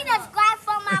 Please subscribe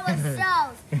for our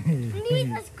shows. Please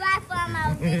subscribe for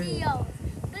our videos.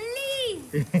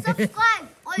 Please subscribe.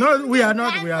 No, we are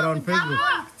not. We are on Facebook.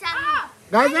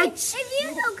 Guys, If you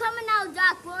don't come in our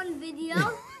Dark One video,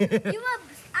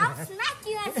 I'll smack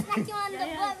you and smack you on the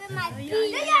butt with my feet.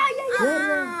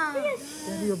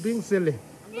 you're being silly.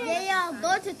 Yeah,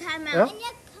 go to timeout. Yeah? In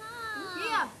your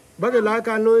car. But the like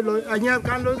can look, I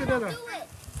can't look at Do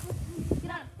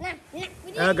that.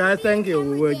 it. Guys, thank you.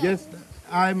 We're just,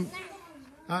 I've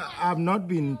not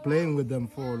been playing with them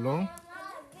for long.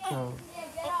 So,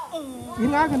 you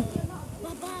like it?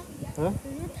 Huh? We're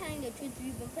not telling the truth.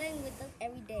 You've been playing with us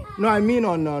every day. No, I mean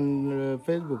on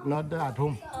Facebook, not at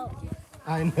home. Oh.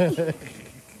 I know.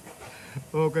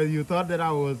 Okay, you thought that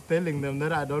I was telling them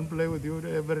that I don't play with you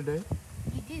every day?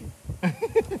 You do.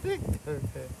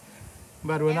 Okay.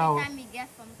 But when Every time you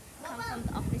come from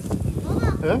the office.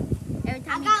 Huh? Every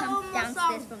time you come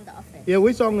downstairs from the office. Yeah,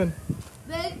 which song then?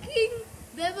 Burger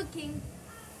King.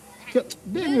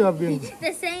 Then you have been.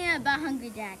 They're saying about Hungry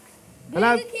Jacks.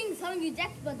 Hello? Burger King's Hungry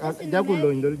Jacks, but this in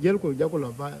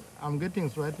America. I'm getting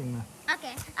sweating now.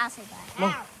 Okay, I'll say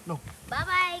bye. No.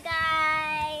 Bye-bye,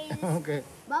 guys. Okay.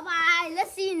 Bye-bye.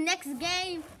 Let's see you next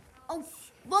game. Oh,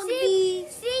 see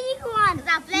you on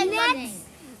next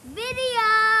video.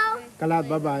 Kalat,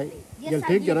 bye-bye. Yes, You'll I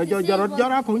take used to say your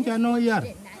bye. no yar.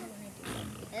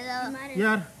 Hello.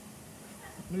 Yar.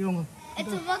 Yung.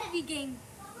 It's a rugby game.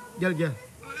 Jal.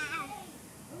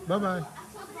 Bye-bye.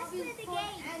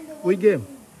 We game.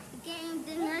 Game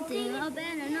did nothing. I've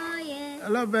been annoying. I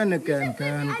love Benecan.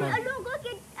 I don't go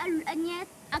get a net.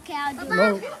 Okay, I'll do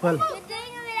No, it. well. You're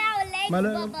doing it without legs,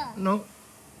 Bubba. No.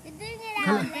 You're doing it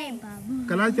without legs.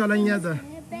 Kalat jalan nyata.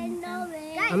 Bend over.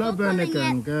 I love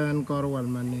Benecan. Can Corwal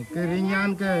money.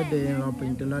 Kirinyan ka de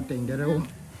open to la ting the row.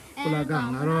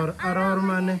 Pulagang aror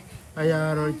money.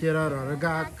 Ayaro chiraro.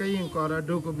 Gak kayin kora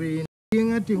dukubi.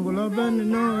 Inga tingula ben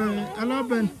no. I love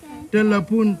Ben.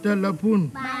 Telepon. Bye. Telepon.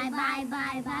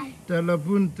 Bye.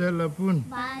 Telepon.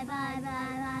 Bye.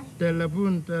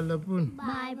 Telepon.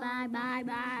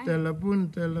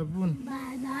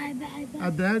 Bye.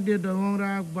 Ada dia dong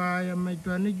rak bay mai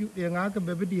tuan ni yang aku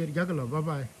bebe dia jaga bye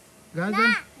bye. Guys,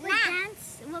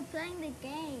 We're playing the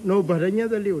game. no badannya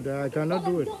dah liu dah. I cannot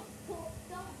do it.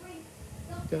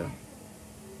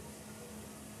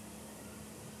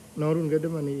 Norun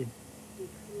gede mana?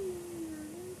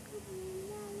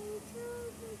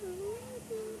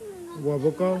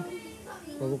 Wabakam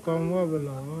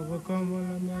wabala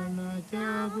mana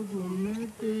cabu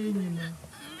gumete nina.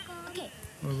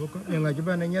 Wabakam yang aja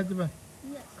ba nanya aja ba.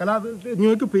 Kalau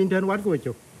nyu itu pintar wat ko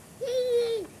cok.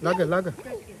 Laga.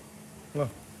 Wah.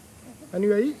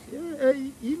 Anyway,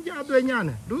 ini apa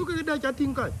nyana? Dulu kita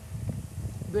chatting kai.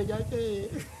 Beja ce.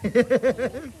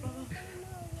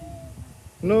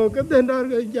 No, cái tên đó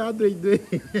cái giá tùy tùy.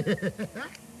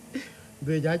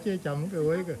 Tùy giá chơi chấm cái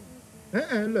quấy cái.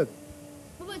 Look.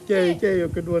 Chơi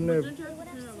cái đuôn này.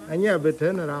 Anh nhớ bị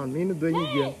turn around, ní nó tùy như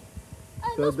gì.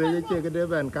 So tùy chơi cái đứa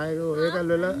bạn cái cái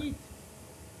lula.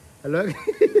 Look.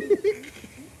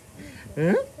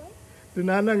 Tu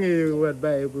nana ngi wat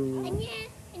bay bu.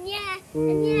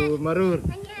 Bu marur.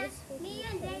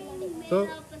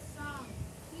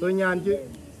 So nyan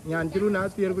chứ na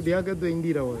tier ku dia cái tùy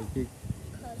đi rồi chị.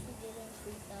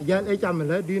 Yan e chăm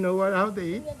là do you know what how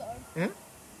they eat? Eh?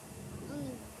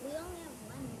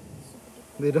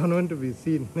 They don't want to be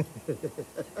seen.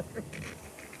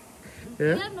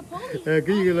 Yeah.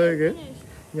 Cái gì lời cái?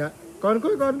 Dạ. Con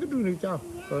cái đu được chào.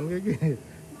 Còn cái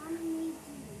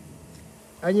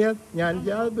anh nhá, nhàn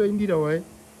giá tôi đi rồi.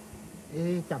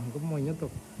 Ê chậm có mồi nhá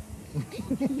tục.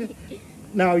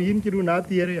 Nào in chứ đu na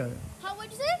tier rồi. How would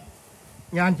you say?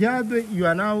 Nhàn giá tôi you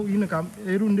are now in a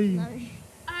run đi.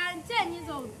 I'm 10 years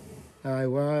old. Ai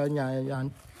qua nhà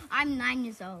I'm 9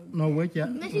 years old. no với cha.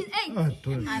 No, she's 8.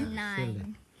 I'm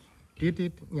 9.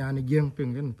 Tít nhà này giang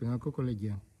pengen aku kalau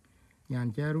giang.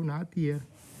 Nhàn giá run na tier.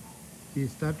 They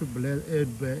start to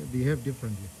behave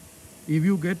differently. If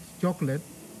you get chocolate,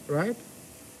 right?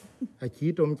 A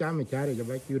cheat on chame chari,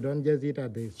 but you don't just eat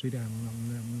at the sweet.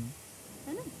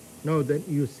 No, then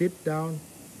you sit down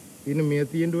in a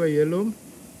meeting into a yellow.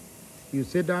 You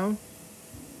sit down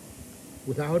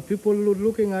without people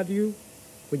looking at you.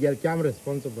 But you're cham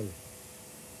responsible.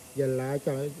 You're like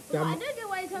I don't get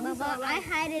why you're talking Baba, about I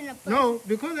hide in a place. no,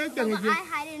 because Baba, I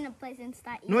hide in a place and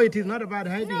start eating. no, it is not about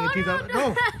hiding. No, it is no,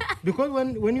 no, because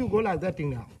when you go like that thing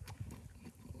now,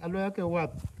 I look at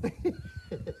what.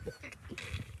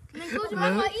 Then go to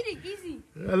Mama, eat it easy.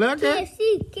 Look at.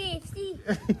 KFC.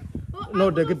 No,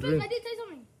 I take it drink. I did say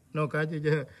something. No,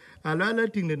 kaje. I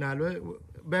learned thing then I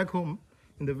back home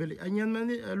in the village. Anyan man,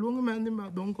 a long man in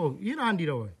don't go. You don't need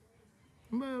away.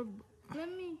 Let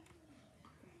me.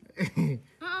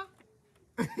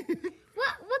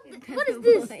 What is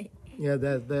this? Yeah,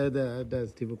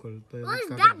 that's typical. What is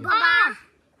that, Baba?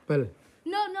 Well,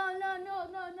 No.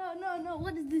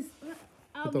 What is this?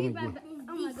 I'll be right back.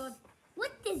 Oh my god.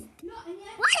 What is this?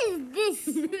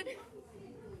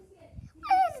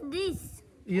 What is this?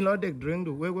 you know the drink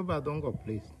to where about don't go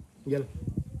please. Yeah.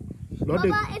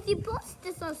 Baba, if you post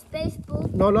this on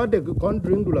Facebook. No, Lord, they can't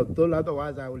drink to Lord,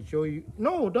 otherwise I will show you.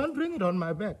 No, don't bring it on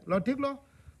my back. Lord, take Lord.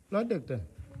 Lord, take that.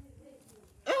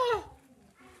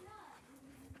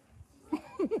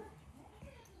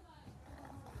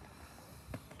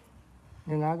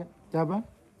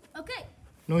 Okay.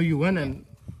 No, you went and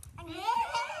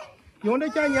you want to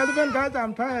change the other guys.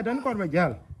 I'm tired. I'm going to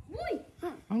jail.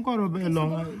 I'm going to be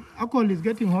long. Alcohol is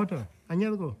getting hotter. I need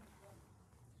to go.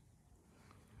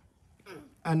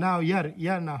 And now,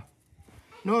 yeah, now.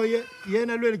 No, yeah,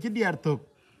 na lwel kidiar tok.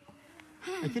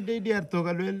 A kidi diar tok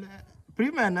a lwel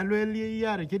priman a lwel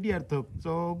yar kidiar tok.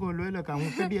 So go lwel ka mu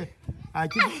kidiar. A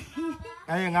kidi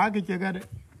ay nga ki chegade.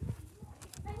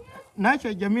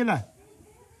 Nasha Jamila,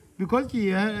 because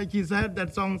she said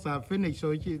that songs are finished,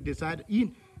 so she decided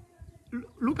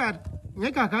look at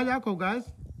Nyeka Kayako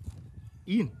guys.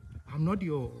 I'm not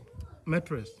your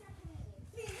mattress.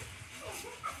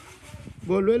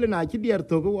 Go lwele na chidiar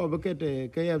to go bucket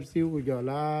KFC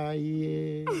ujola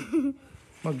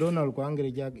McDonald ko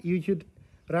angry jack. You should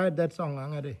write that song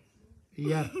angade.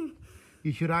 Yeah.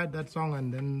 You should write that song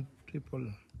and then people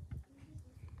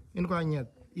in Kwanyat.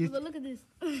 But look at this.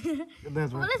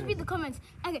 That's Well, what let's read the comments.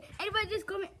 Okay, anybody just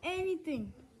comment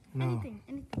anything. No. Anything.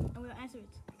 And we'll answer it.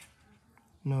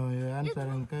 No, you're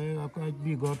answering I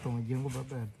be got on Jingo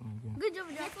Baba. Good job,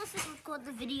 You're Jack. supposed to record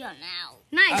the video now.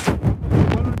 Nice.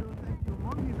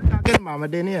 Mama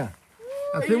Denia.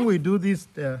 I think we do this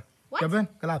What? Japan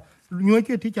kala nyoy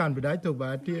ke ti chan bidai to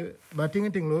ba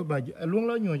ting ting lo ba luong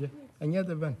lo nyoy anya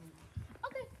the ben.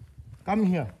 Okay. Come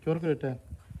here, chor kreta.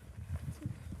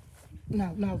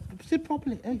 Now sit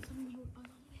properly. Hey.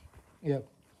 Yeah.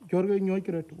 Chor ke nyoy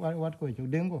kret what ko chu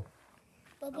dengo.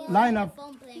 Line up.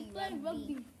 Phone playing Playing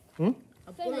rugby.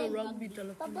 rugby.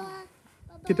 Baba.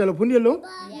 Ki telephone ye lo?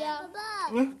 Yeah.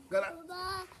 Baba.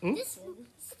 Baba. This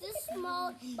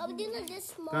small. Baba, do you know this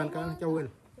small Kan one? chawel.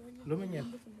 Lo me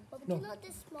nyen. Baba, do you know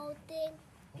this small thing?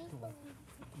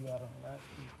 You are on that.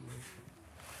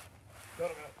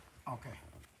 Okay.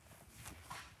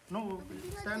 No,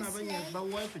 stand up and but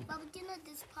wiping. Baba, do you know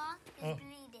this part is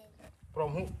bleeding? From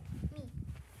who? Me.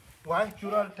 Why?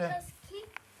 Chural ten. Just keep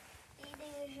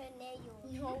eating with her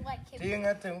nails. You don't like it. Tiếng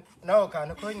nghe tiếng nào cả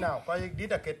nó khơi nào coi đi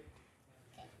đặc kết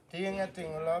tiếng nghe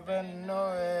tiếng lo bên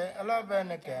lo bên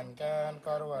kèn can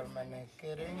cor wal man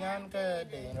kiri nhan ke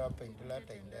de no pin la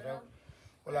tin de ro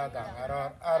Kula gang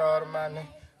aror mane.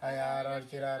 Ayaror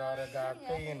chiraror ga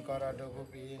kain kora dogu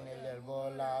pin el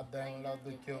bola dang la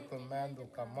du chuk man du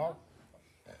kamok.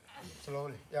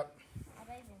 Slowly. Yep.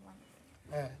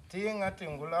 Ting a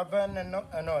tingula ben no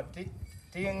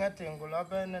ting a tingula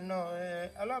ben no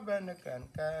ala ben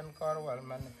kan korwal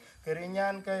man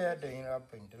kerinyan ka ya ding la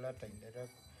pintla tindere.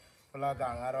 Kula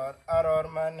gang aror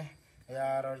man.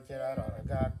 Ayaror chiraror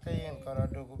ga kain kora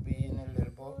dogu pin el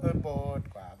bot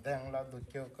kwa dang la du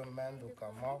chuk man du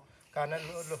kamok. Kana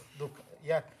look,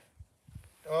 yeah.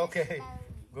 Okay,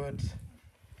 good.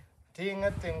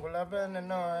 Tinga tingula ben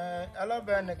no ala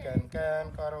ben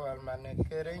kan korwal man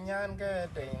kerinyan ke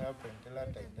tinga pintila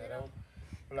tindera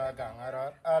ula gang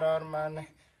aror man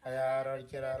ayaror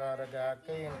kiraror ga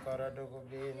kin koradu ku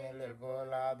bin lel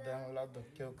bola dang la du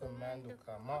chuk man du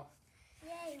kamo.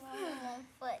 Yay, one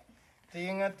foot.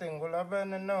 Tinga tingula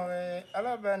ben no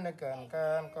ala ben kan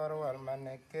korwal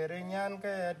man kerinyan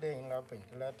ke tinga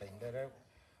pintila tindera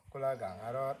kula gang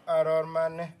aror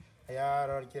man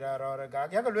ayaror kiraror ga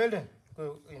ya kalwele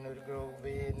ku inurgo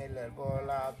be nel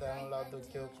bola dang la du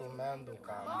chuk man du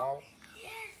kamo.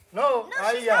 No,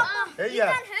 ayar.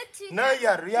 No,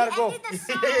 yar go.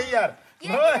 Yar. You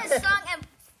need a song and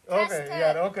Okay,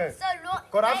 yar, okay. so long.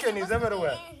 Corruption is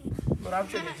everywhere.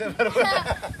 Corruption is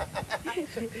everywhere.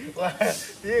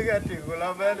 You got to go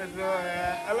la bed no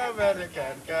ala bed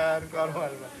kan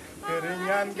korwal.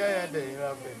 Kerinyan kaya de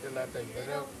la pentla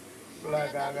tengere. Kula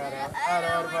gagara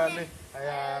aror mani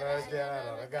ayar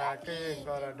jara gaki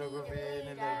kora dugu bin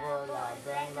le bola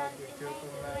dang la du chuk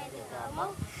man du kamo.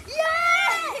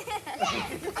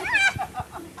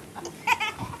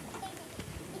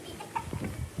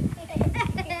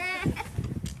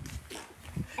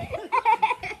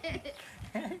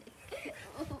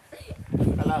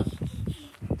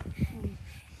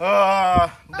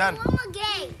 Done. One more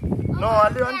game. No, I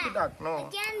want to duck. No.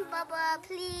 Again, Bubba,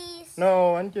 please. No,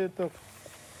 I want you to.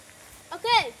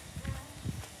 Okay.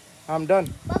 I'm done.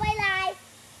 Bye-bye live.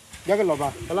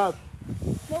 Jagaloba. Hello.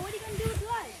 But what are you gonna do with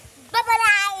life? Bye-bye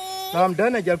live. No, I'm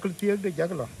done. I just could see the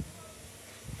jagalo.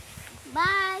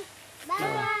 Bye.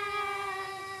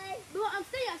 Bye-bye. But I'm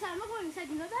staying outside. I'm not going inside.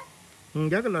 You know that?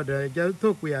 Jagalo, the just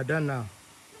talk. We are done now. No,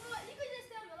 you could just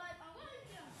stay on the live. I'm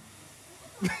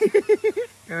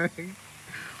going to.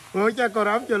 Ôi cha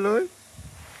corrupt cho lưới.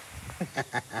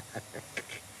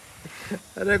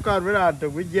 Đây con mới làm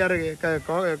được cái giờ cái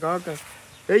có cái.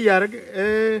 Bây giờ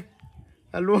cái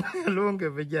luôn cái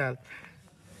bây giờ.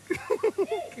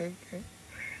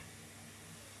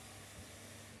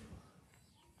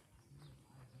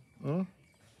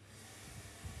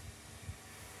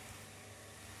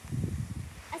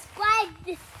 Subscribe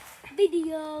this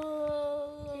video.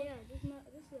 Yeah, this is a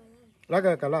live. Lá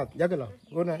cái lát, giá cái lát.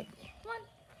 Good night.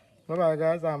 Bye bye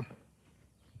guys.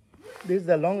 This is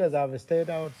the longest I've stayed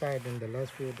outside in the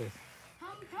last few days.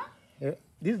 Huh? Yeah,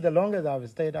 this is the longest I've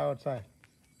stayed outside.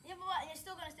 Yeah, but what? You're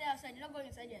still gonna stay outside. You're not going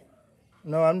inside yet.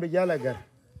 No, I'm the Jalagar.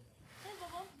 Hey,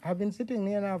 Bubba. I've been sitting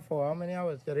here now for how many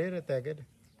hours? Well, we didn't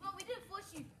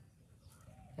force you.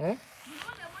 Huh? You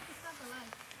know that want to start the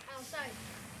live outside.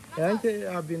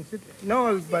 Yeah, I've been sitting.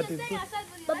 No, but You're it's staying outside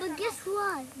when you Bubba, like guess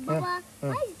what? Bubba,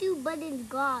 why is two buttons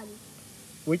gone?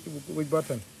 which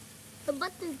button? The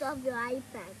buttons of your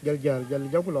iPad. Jal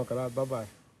jagulo kala. Bye bye.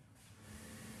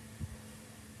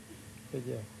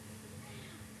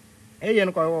 Hey, you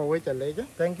know, wait a later.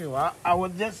 Thank you. I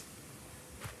was just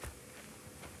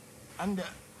under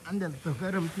the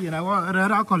karam ti na wa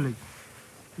ra college.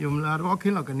 Yum la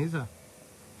walking organizer.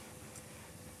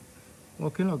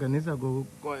 Walking organizer go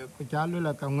chalo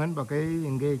la kangan ba kai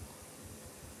engage.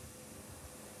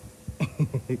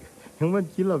 Yung man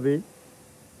chila be.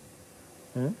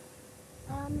 Huh?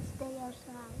 Stay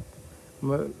outside.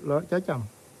 Mà lo trái chầm.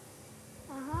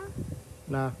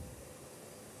 Nào.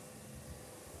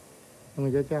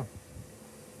 Ang trái chầm.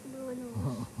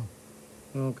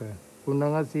 Okay.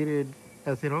 Kunang asiri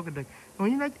ke dak. Oh,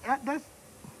 you like that's.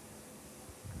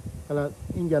 Kalau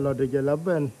injalo de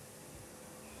jalaban.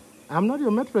 I'm not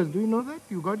your mattress. Do you know that?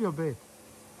 You got your bed.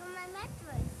 For my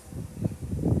mattress.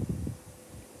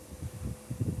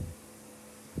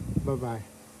 Bye bye.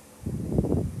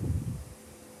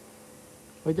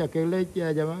 Bây giờ cái lấy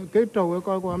cái trâu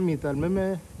coi qua mì tần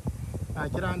mấy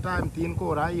chỉ đang time tin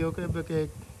cô ra yêu cái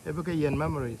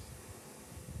memories.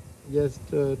 Just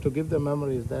to give them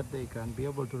memories that they can be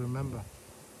able to remember.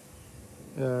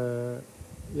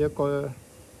 Coi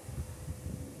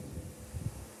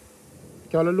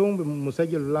cho nó luôn bị một cái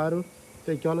lá đó,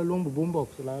 thì cho nó luôn bị boombox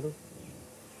lá đó.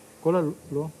 Có là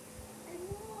luôn.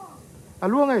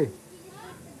 Luôn ấy.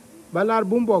 Bà lá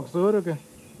boombox rồi kìa.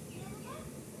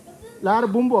 Lá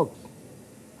boombox.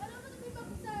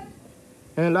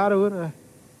 Lara, Okay.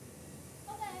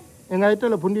 and I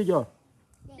tell a pundi job.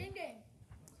 Ding ding.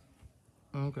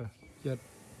 Okay, yet.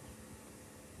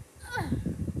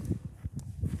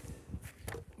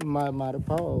 My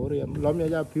power, or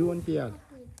Lomia Pew and Tia.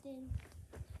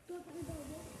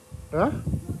 Huh?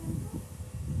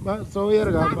 But so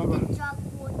here, Baba.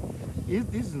 This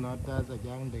is not as a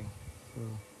young thing. So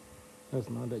that's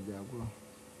not a job.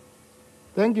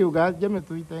 Thank you, guys. Jimmy,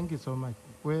 thank you so much.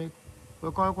 We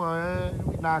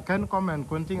can comment,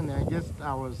 continue.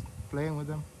 I was playing with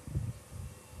them.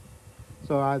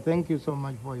 So I thank you so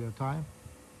much for your time.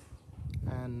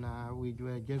 And we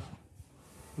were just,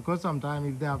 because sometimes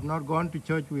if they have not gone to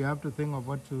church, we have to think of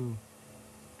what to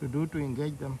do to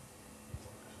engage them.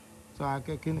 So I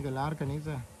can get a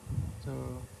kanisa. So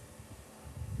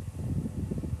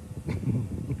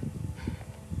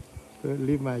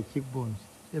leave my cheekbones.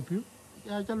 If you,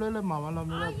 yeah,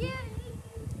 mama.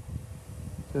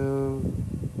 So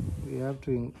we have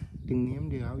to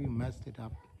name how you messed it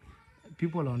up.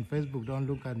 People on Facebook don't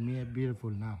look at me beautiful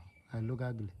now. I look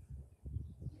ugly.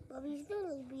 But we still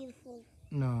look beautiful.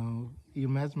 No, you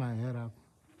messed my hair up.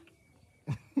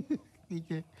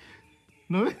 Okay.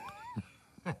 No.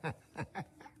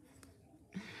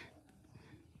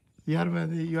 You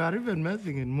are even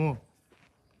messing it more.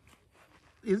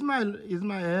 Is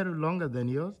my hair longer than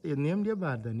yours? Is named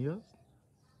better than yours?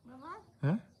 Mama,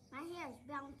 Huh? my hair is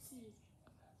bouncy.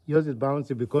 Yours is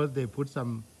bouncy because they put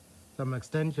some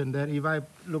extension there. If I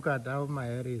look at how my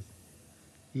hair is,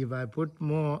 if I put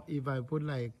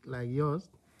like yours,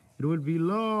 it will be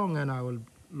long and I will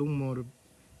look more.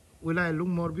 Will I look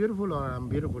more beautiful or I'm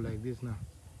beautiful like this now?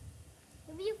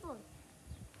 You're beautiful.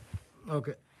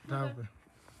 Okay.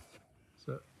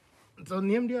 So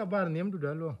name to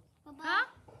Dalo. Huh?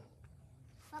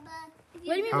 Baba. What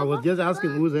do you mean? I was just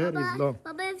asking whose hair is long.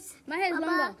 Baba, if, My hair is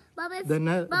longer. Baba, if, Then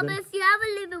if you have a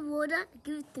little water,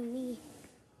 give it to me.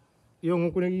 You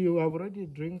have already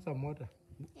drink some water.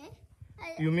 Eh?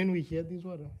 You mean we share this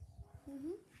water?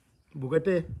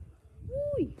 Bugate.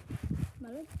 Ooh. My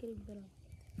leg's getting better.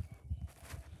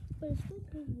 But it's still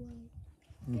pretty wide.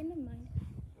 Never mind.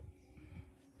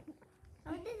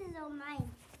 Oh, this is all mine.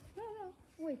 No.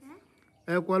 Wait.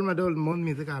 Qual ma dol mon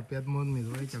mi ka pet mon mi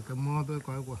wai cha ka mo to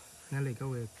ko na le ka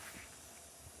we.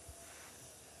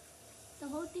 The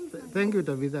whole thing's mine. Thank you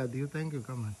Tabitha, you thank you,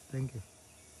 come on. Thank you.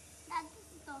 Dad, this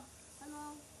is the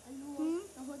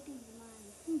the whole thing's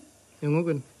mine. Yung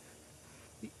ngun.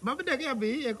 Baba da ka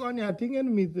bi e kon ya tingen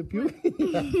mi the pew.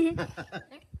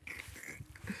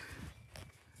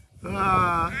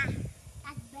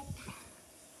 That's better.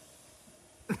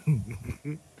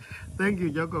 Thank you,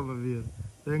 Jacob Avir.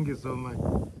 Thank you so much.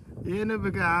 Yen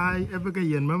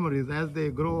memories as they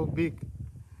grow big.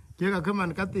 Kega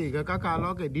kaman kati ka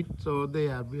kakalo ke dit so they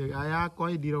are big. Aya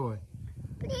koi diro.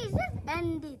 Please just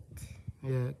end it.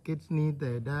 Yeah, kids need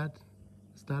their dad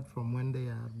start from when they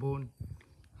are born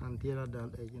until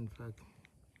adult age. In fact,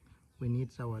 we need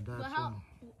our dad.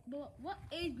 But what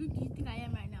age group do you think I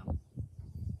am right now?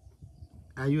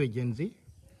 Are you a Gen Z?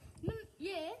 No,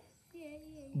 yeah.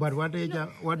 But what age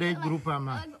group am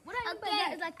I? What I mean by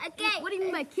that is like, Okay. what do you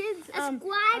mean by kids?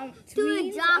 Subscribe to the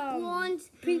tweens, Dark Ones.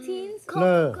 Preteens?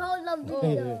 Call of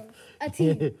Duty. A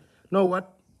teen. No,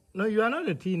 what? No, you are not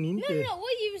a teen. No,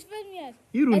 what you expect me as?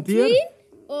 You A don't hear? teen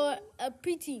or a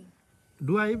preteen?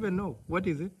 Do I even know? What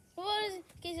is it? What is it?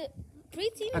 Okay, so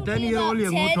preteen A would be 10-year-old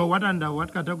about young 10. to what under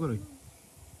what category?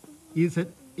 Is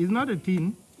not a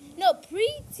teen. No,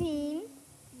 preteen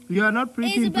You are not is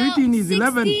preteen. about Preteen is 16.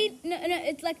 11. No,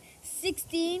 it's like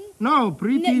 16. No, No,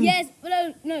 preteen. yes, but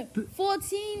no,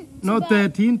 14. to No, about-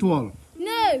 13, 12.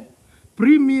 No,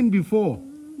 Pre mean before.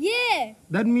 yeah.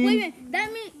 That Wait a means minute,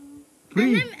 that means,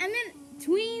 pre. and then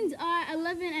tweens are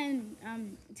 11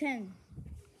 and 10.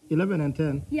 11 and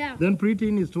 10. Yeah. Then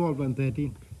preteen is 12 and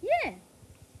 13. Yeah.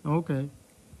 Okay.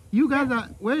 You guys are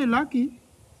very lucky.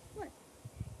 What?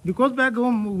 Because back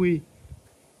home,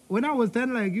 when I was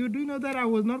 10 like you, do you know that I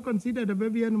was not considered a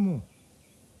baby anymore?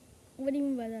 What do you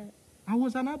mean by that? I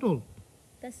was an adult.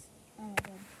 That's, oh my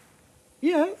God.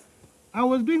 Yes. I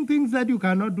was doing things that you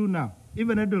cannot do now.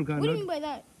 Even adult What do you cannot. mean by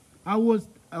that? I was,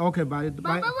 okay, Baba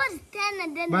was 10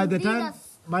 and then by the he time,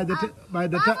 us. by the time,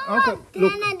 Baba okay, was 10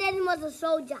 look. and then he was a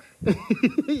soldier.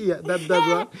 Yeah, that's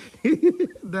one.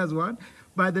 That's one.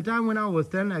 By the time when I was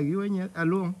 10 like you and yet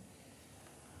alone,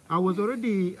 I was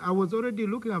already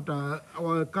looking after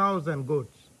our cows and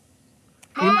goats.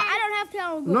 I don't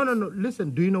have to. No.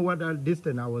 Listen, do you know what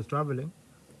distance I was traveling?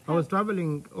 I was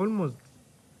traveling almost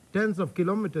tens of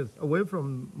kilometers away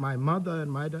from my mother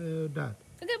and my dad.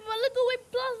 Okay, but look away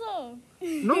Plaza.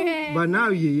 No, but now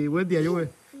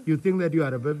you think that you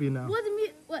are a baby now. What do you mean?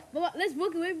 What? Baba, let's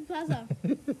walk away from Plaza.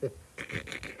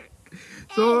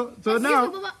 So now,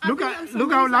 Baba, I'll bring some look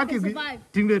money how so I lucky can we, survive.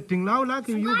 think how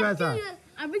lucky you guys are.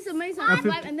 I'll bring some money so I can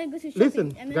survive and then go to shopping.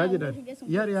 Listen, and then I'll go to Gajidan, get some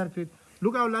yeah,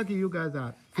 look how lucky you guys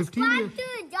are. 15 years.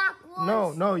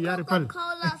 No, Yarpal.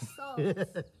 Coca-Cola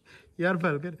sauce.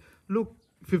 Yarpal, look,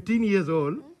 15 years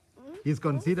old, he's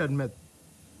considered meth.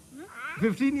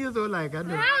 15 years old, like I When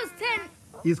know. I was 10,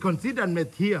 He's considered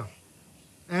meth here.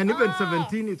 And even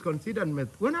 17 is considered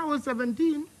meth. When I was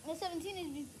 17, the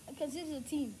 17 is considered a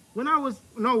teen. when I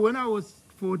was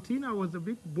 14, I was a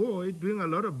big boy doing a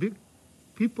lot of big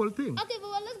people things. Okay,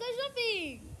 Baba, let's go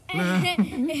shopping. Baba,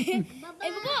 Hey,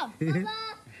 Baba.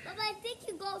 Baba, I think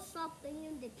you go shopping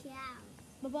in the cow.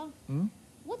 Baba, Hmm?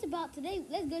 what about today?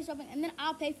 Let's go shopping and then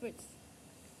I'll pay for it.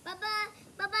 Baba,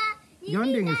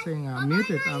 Yonding is saying I'm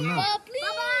muted. I'm not. Baba, please.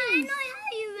 Baba, I know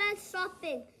how you went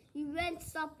shopping. You went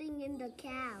shopping in the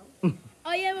cow.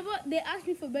 Oh, yeah, Baba, they asked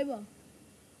me for baby.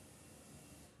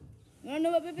 You want to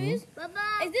know what baby is? Baba,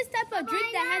 It's this type of drink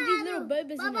that has these little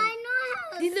babies in Baba, it. I know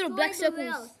how to These little black destroy the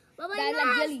circles wheel. Baba, that I are know like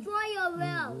how to jelly. destroy your wheel.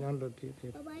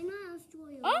 Baba, I know how to destroy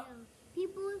your Oh? wheel.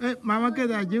 People. Hey, Mama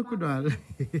kid, I you could all.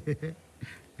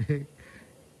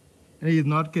 He's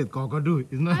not kid, cockadoo.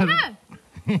 He's not. I know.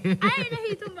 I didn't know who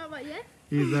you talking about yet.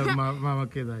 He's a Mama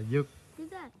kid, I you. Who's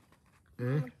that?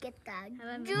 Eh? Get that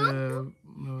Hello, joke.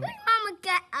 Mama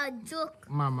get a joke.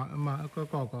 Mama,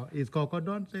 Coco. Is Coco?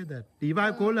 Don't say that. If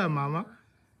I call her Mama,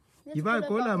 if I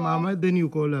call her Coco. Mama, then you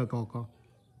call her Coco.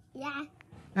 Yeah.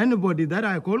 Anybody that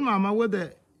I call Mama,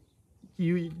 whether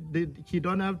she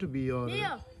don't have to be your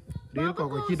Yeah. real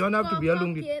Coco. She don't have to be a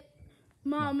lungi.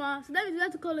 Mama. So that means we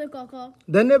have to call her Coco.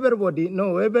 Then everybody,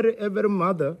 no, every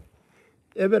mother,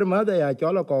 I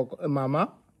call her Coco,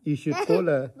 Mama. You should call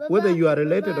her, whether you are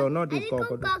related or not, is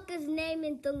Coco. Coco's name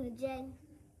in Tungajan.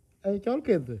 I call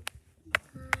kid.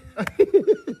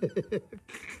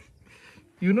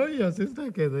 You know your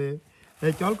sister kid.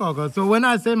 I call Coco. So when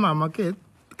I say Mama kid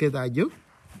I you.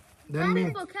 That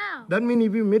means For cow.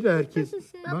 if you meet her, kids.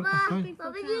 Baba,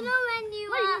 Baba, you know when you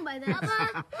What do you mean by that?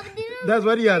 Baba, do you know That's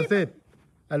what you are said.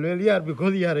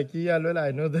 Because you are a key, I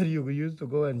know that you used to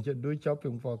go and do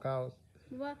shopping for cows.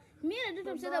 Well, me and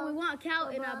Aditya said that we want a cow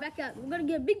in our backyard. We're gonna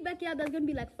get a big backyard that's gonna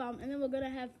be like farm, and then we're gonna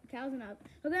have cows in our.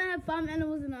 We're gonna have farm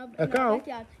animals in our cow?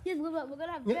 backyard. Yes, we're gonna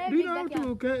have Yeah, very do you big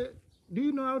know backyard. do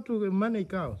you know how to manage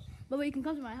cows? But you can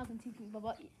come to my house and teach me.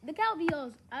 But the cow will be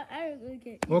yours. I don't really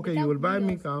care. Okay, The cow you will be buy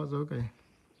me yours. cows, okay.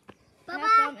 Baba,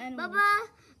 farm animals.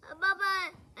 Baba,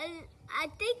 I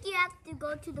think you have to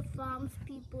go to the farms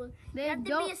people. They you have to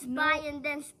be a don't spy know. and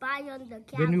then spy on the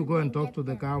cow. Then you go and talk to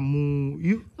the cow, moo.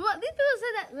 You Well, these people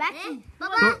say that lucky. Eh?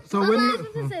 Baba, so when These you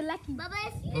people say lucky. Baba,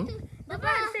 if you Baba,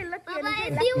 say lucky Baba, and they say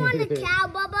if you want a cow,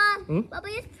 Baba, Hmm? Baba,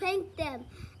 just paint them.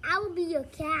 I will be your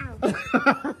cow.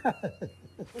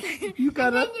 you And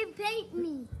cannot. then you paint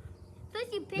me.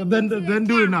 First you paint Then me to then a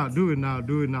do it cow. now,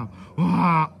 do it now.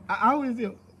 Wow. How is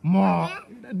it? More.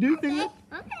 Do you think it?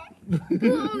 Okay.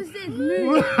 Who only says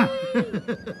moo?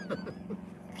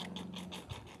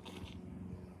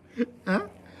 Huh?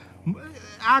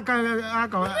 I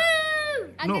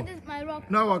No. get this my rock.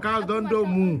 No, our cows don't do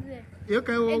moo.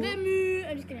 Okay, And well, then moo.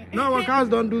 I'm just kidding. no, our cows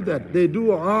don't do that. They do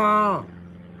Moo.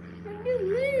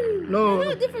 There's no,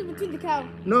 no difference between the cow.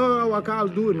 no, our cows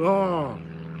do it.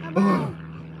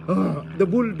 The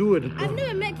bull do it. I've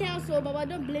never met cows, so Baba,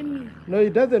 don't blame me. No,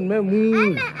 it doesn't make moo.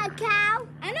 I'm not a cow.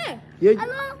 I know. Yeah,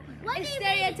 Hello? What do It's you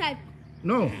mean? stereotype.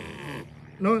 no,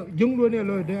 no. Jung do ne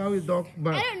lo. They always dog,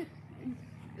 but I don't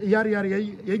yar,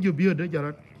 you beard,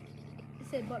 Jarat.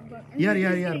 say but. Yar,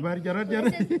 but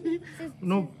Jarat.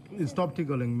 No, stop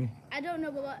tickling me. I don't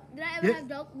know, Baba. Did I ever Yeah, have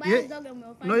dog? Buy yeah. us dog and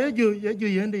we'll find No, out.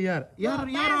 you in the yar. Baba, Yar.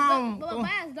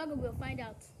 buy us dog and we'll find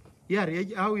out. Yar,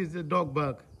 how is the dog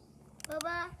bark?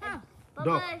 Baba, Huh.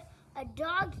 Baba, a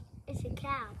dog is a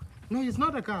cow. No, it's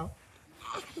not a cow.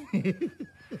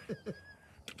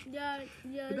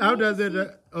 Your How does it?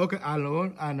 Okay, I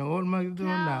know my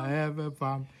Cow. I have a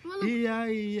farm. Well,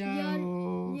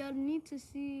 you need to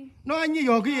see. No, I knew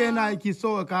Yogi and I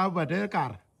saw a cow, but a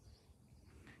car.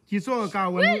 She saw a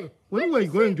cow when we were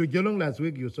going to Geelong last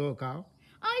week. You saw a cow.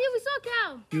 Oh yeah, we saw a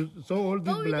cow. You saw all these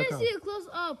But we black didn't cows. see it close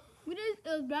up. We didn't. It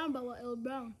was brown, Baba. It was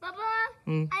brown. Baba,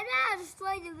 Hmm. I know how to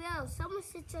destroy the wheel. Someone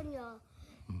sits on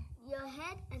your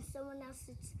head and someone else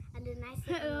sits and then I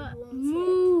sit on the one's head.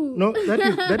 Moo. No, that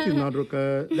is not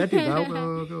that is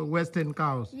how Western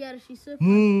cows. Yeah, she's so.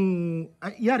 Moo.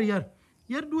 Yar.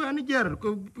 Do any jar. I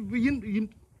want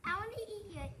to eat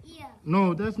your ear.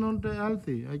 No, that's not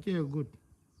healthy. I care good.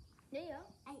 There you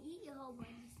I eat your whole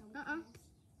body sometimes.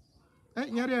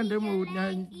 Nyari ande mo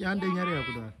nyande nyari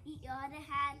akuda. Eat your other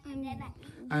hand, and then I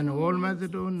eat. And all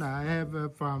Macedonia I have a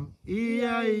farm.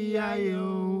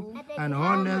 E-I-E-I-O. An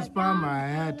honest farm I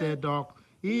had a dog.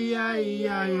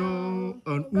 E-I-E-I-O.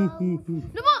 And ooh.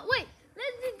 No more. Wait.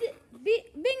 Let's do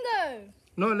bingo.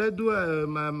 No, let's do a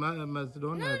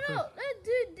Macedonia. No. first. Let's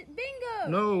do bingo.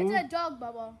 No. It's a dog,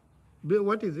 Baba.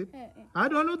 What is it? Yeah. I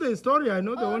don't know the story. I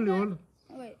know the only okay. all.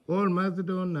 Wait. All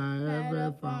Macedonia I have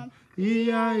a farm.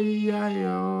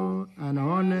 E-I-E-I-O. An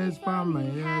honest farm I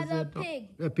Had has a a dog. pig.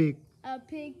 A pig. A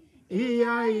pig.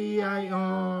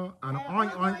 E-I-E-I-O. And oin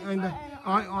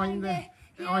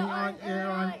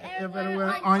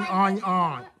everywhere. Oin.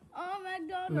 Oh,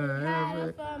 McDonald's had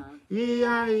a farm.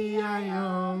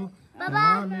 E-I-E-I-O. Baba,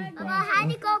 how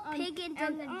do you go pig into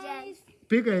the jet?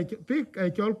 Pig a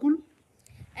cholkul.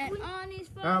 And on his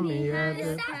farm he had a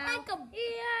Sounds cow. like a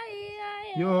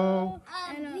E-I-E-I-O. Yo.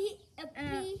 a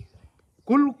pea.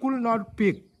 Kul not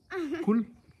pig. Kul.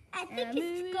 I think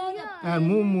it's called a And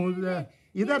moo.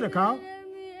 Is that a cow?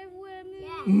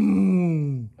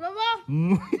 Moo.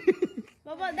 Baba,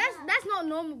 Baba, that's not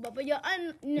normal, Baba. You're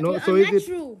No, you're so is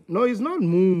unnatural. it? No, it's not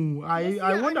moo. I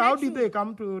you're wonder how did unnatural. they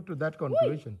come to that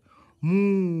conclusion?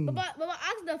 Moo. Baba,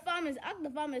 ask the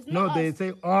farmers. No, Not they us.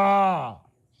 say ah.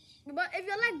 But if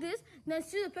you're like this, then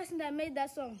sue the person that made that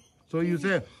song. So you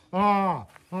say ah.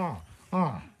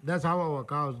 That's how our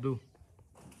cows do.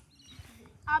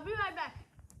 I'll be right back.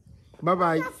 Bye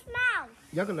bye. What's that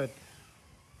smell? Yakulat.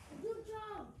 Good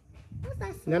job. What's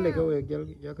that Nale smell? go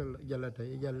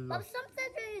yakulat. But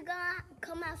sometimes when you gonna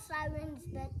come outside when it's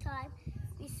that time,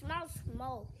 we smell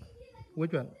smoke.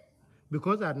 Which one?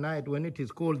 Because at night when it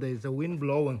is cold, there is a wind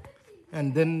blowing,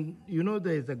 and then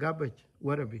there is a garbage.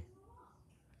 Whatever.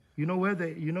 You know where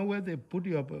they put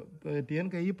your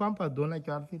TNK pampa don't like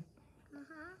your feet.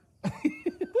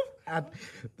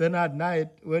 Then at night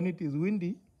when it is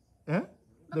windy, But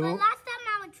the last time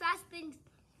I was trash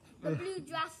the blue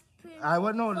dress print I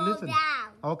want no fall listen.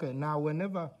 down. Okay, now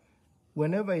whenever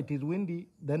it is windy,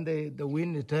 then the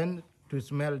wind is tend to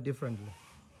smell differently.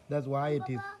 That's why it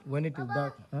is when it is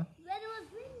dark. Huh? When it was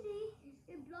windy,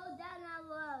 it blew down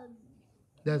our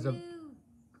That's a blue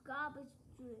garbage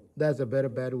tree. that's a very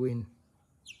bad wind.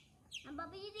 And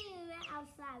Baba, you didn't even went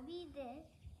outside. We did.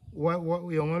 What One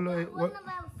of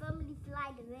our family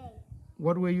flied away.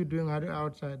 what were you doing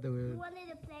outside the We way? wanted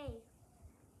to play.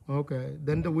 Okay,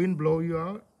 then the wind blew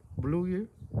you,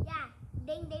 Yeah.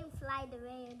 Then they flied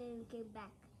away and then came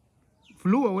back.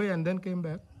 flew away and then came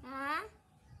back. Uh-huh.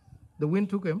 The wind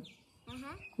took him.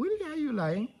 Uh-huh. Really, are you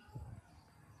lying?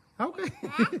 Okay.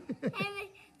 Huh? And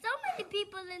so many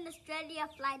people in Australia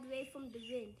flied away from the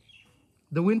wind.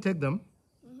 The wind take them.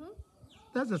 Mm-hmm.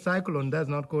 That's a cyclone. That's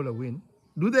not called a wind.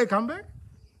 Do they come back?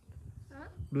 Huh?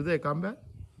 Do they come back?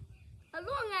 How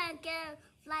long I can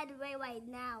fly away right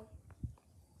now?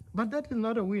 But that is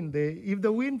not a wind. If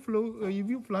the wind if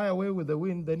you fly away with the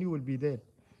wind, then you will be dead.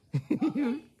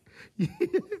 Actually,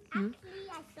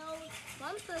 I saw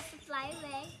one person fly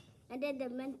away and then they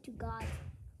went to God.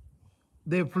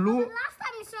 They But flew. last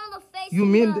time I saw the face. You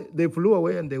mean they flew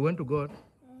away and they went to God?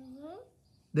 Mm-hmm.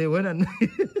 They went and.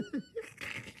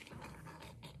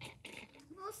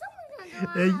 Well,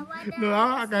 someone's Hey,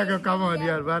 gonna no, okay, come on,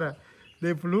 yeah, brother.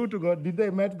 They flew to God. Did they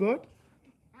met God?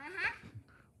 Uh-huh.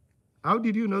 How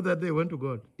did you know that they went to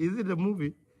God? Is it a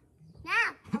movie? Now,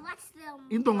 I watched them.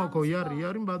 Intongo yari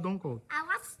yarimba donko. I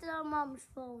watched their mom's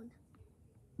phone.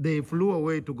 They flew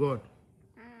away to God.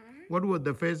 Uh-huh. What was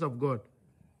the face of God?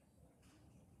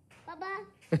 Baba,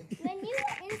 when you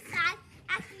were inside,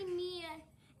 actually me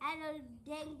and a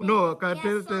dang No, yeah,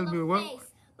 tell saw me the what.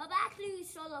 face. Baba, actually we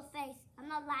saw the face. I'm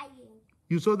not lying.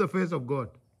 You saw the face of God.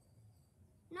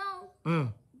 No,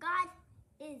 God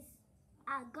is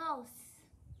a ghost.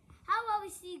 How will we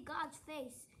see God's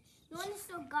face? You only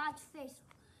saw God's face.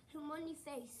 Him only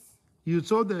face. You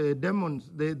saw the demons,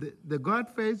 the God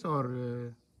face,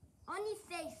 or Only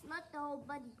face, not the whole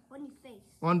body. Only face.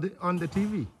 on the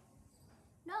TV?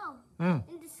 No, Huh.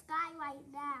 in the sky right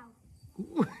now. We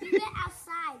went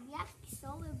outside. We actually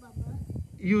saw it, Baba.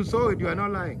 You saw it. You are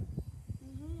not lying.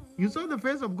 Mm-hmm. You saw the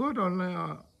face of God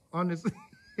on his. Baba,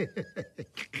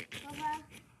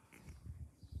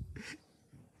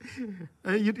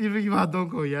 You are don't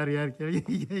go, yar.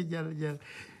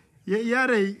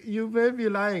 You may be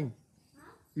lying.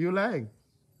 You lying.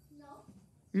 no.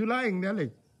 You lying,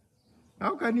 Nelly.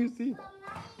 How can you see? I'm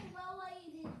not saying Baba,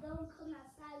 you don't come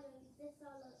outside when this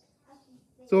all actually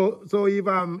face. So if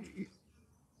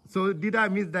so did I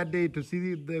miss that day to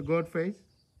see the God face?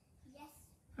 Yes.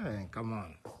 Hey, come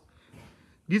on.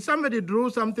 Did somebody draw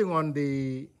something on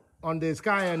the on the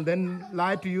sky and then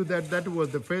lie to you that that was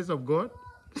the face of God?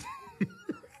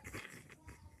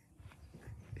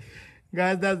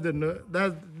 Guys, that's the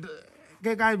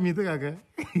guy me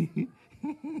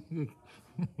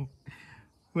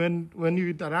when you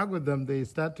interact with them, they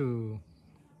start to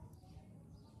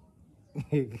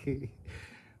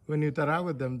when you interact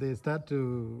with them,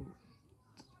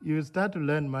 you start to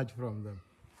learn much from them.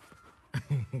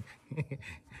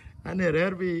 And I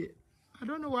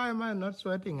don't know why am I not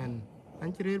sweating, and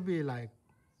it'll be like,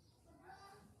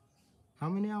 how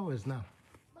many hours now?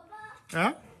 Papa,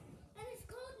 Huh? and it's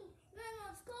cold. No,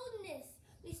 it's coldness.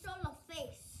 We saw your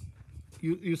face.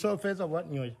 You saw a face of what?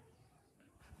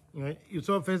 You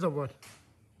saw a face of what?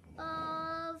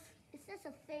 It's just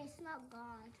a face, not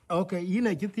God. Okay, you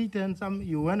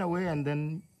went away and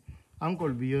then Uncle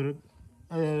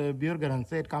Björgen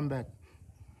said come back.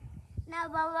 Now,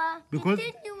 Baba, Because-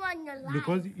 continue on your life.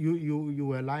 Because you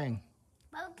were lying.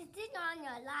 Baba, continue on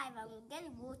your life. I'm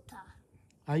getting water.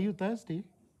 Are you thirsty?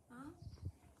 Huh?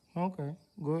 Okay,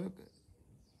 go. Now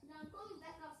I'm going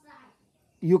back outside.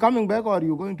 You coming back or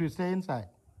you going to stay inside?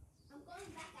 I'm going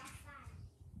back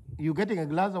outside. You getting a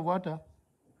glass of water?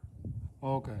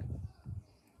 Okay.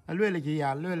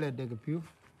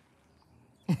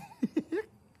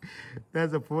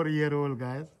 That's a 4-year-old,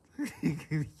 guys.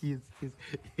 He's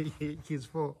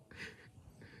 4.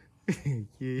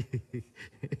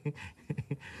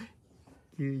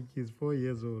 He's 4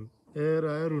 years old.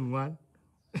 Arun one.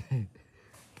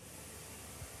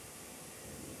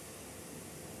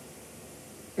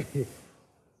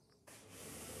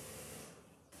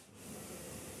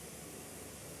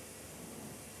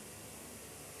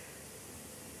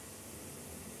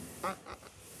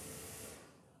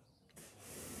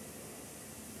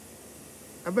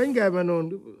 I've been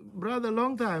brother,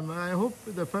 long time. I hope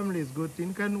the family is good.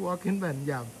 You can walk in and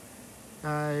jam.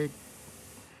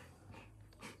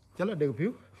 Shall I do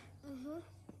you?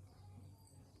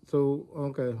 So,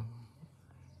 okay.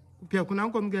 Pia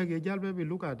kunang kom ge jal baby,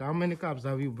 look at how many cups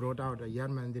have you brought out a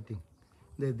young man the thing.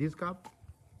 There's this cup.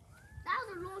 That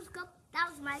was a rose cup. That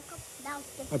was my cup. That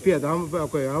was the Appear,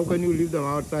 okay, how can you leave them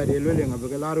outside? And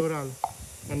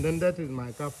then that is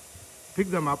my cup. Pick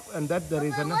them up, and that there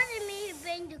is Papa, enough. what do you mean you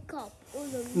bring the cup? Oh,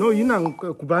 the No, you know,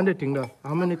 kubande thing da.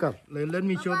 How many cups? Let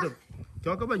me show them.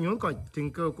 Talk about you, coach.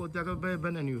 Think, go take a baby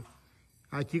and you.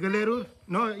 I kick a little.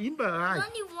 No, in by There's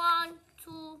only 1,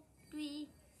 2, 3,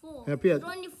 4. Happy. There's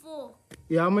only 4.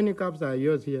 Yeah, how many cups are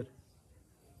yours here?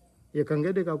 You can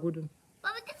get a kaputin.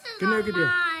 Papa, this is Can I not get it?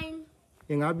 mine.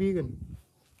 In a vegan.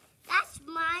 That's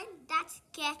mine. That's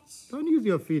Cat's. Don't use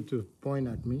your feet to point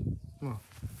at me. Come on.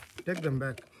 Take them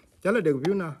back. Tell her the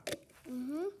view now.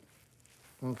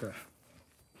 Okay.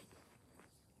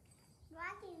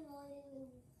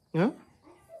 Yeah?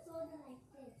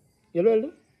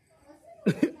 Yellow?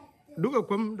 Do a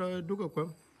quam, do a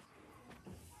quam.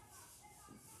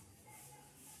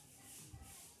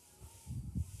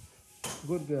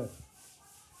 Good girl.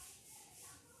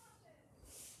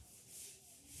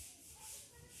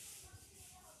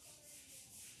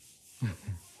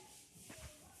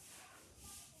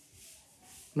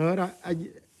 No,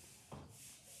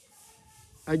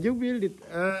 I just build it.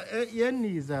 Yen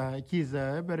is she's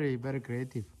very very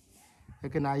creative. I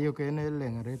can ayo can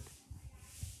it.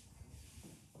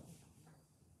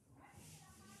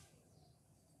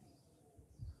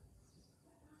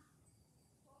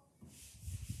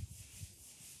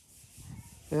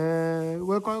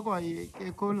 We call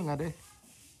ngade.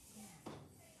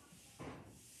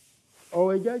 Oh,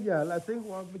 I think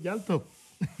what jalto.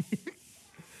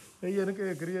 Yen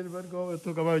ke create but go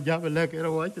talk about job like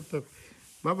watch it.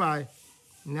 Bye bye.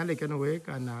 Nelly can wake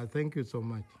and thank you so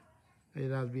much.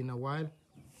 It has been a while.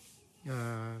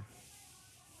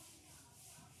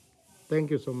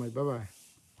 Thank you so much. Bye bye.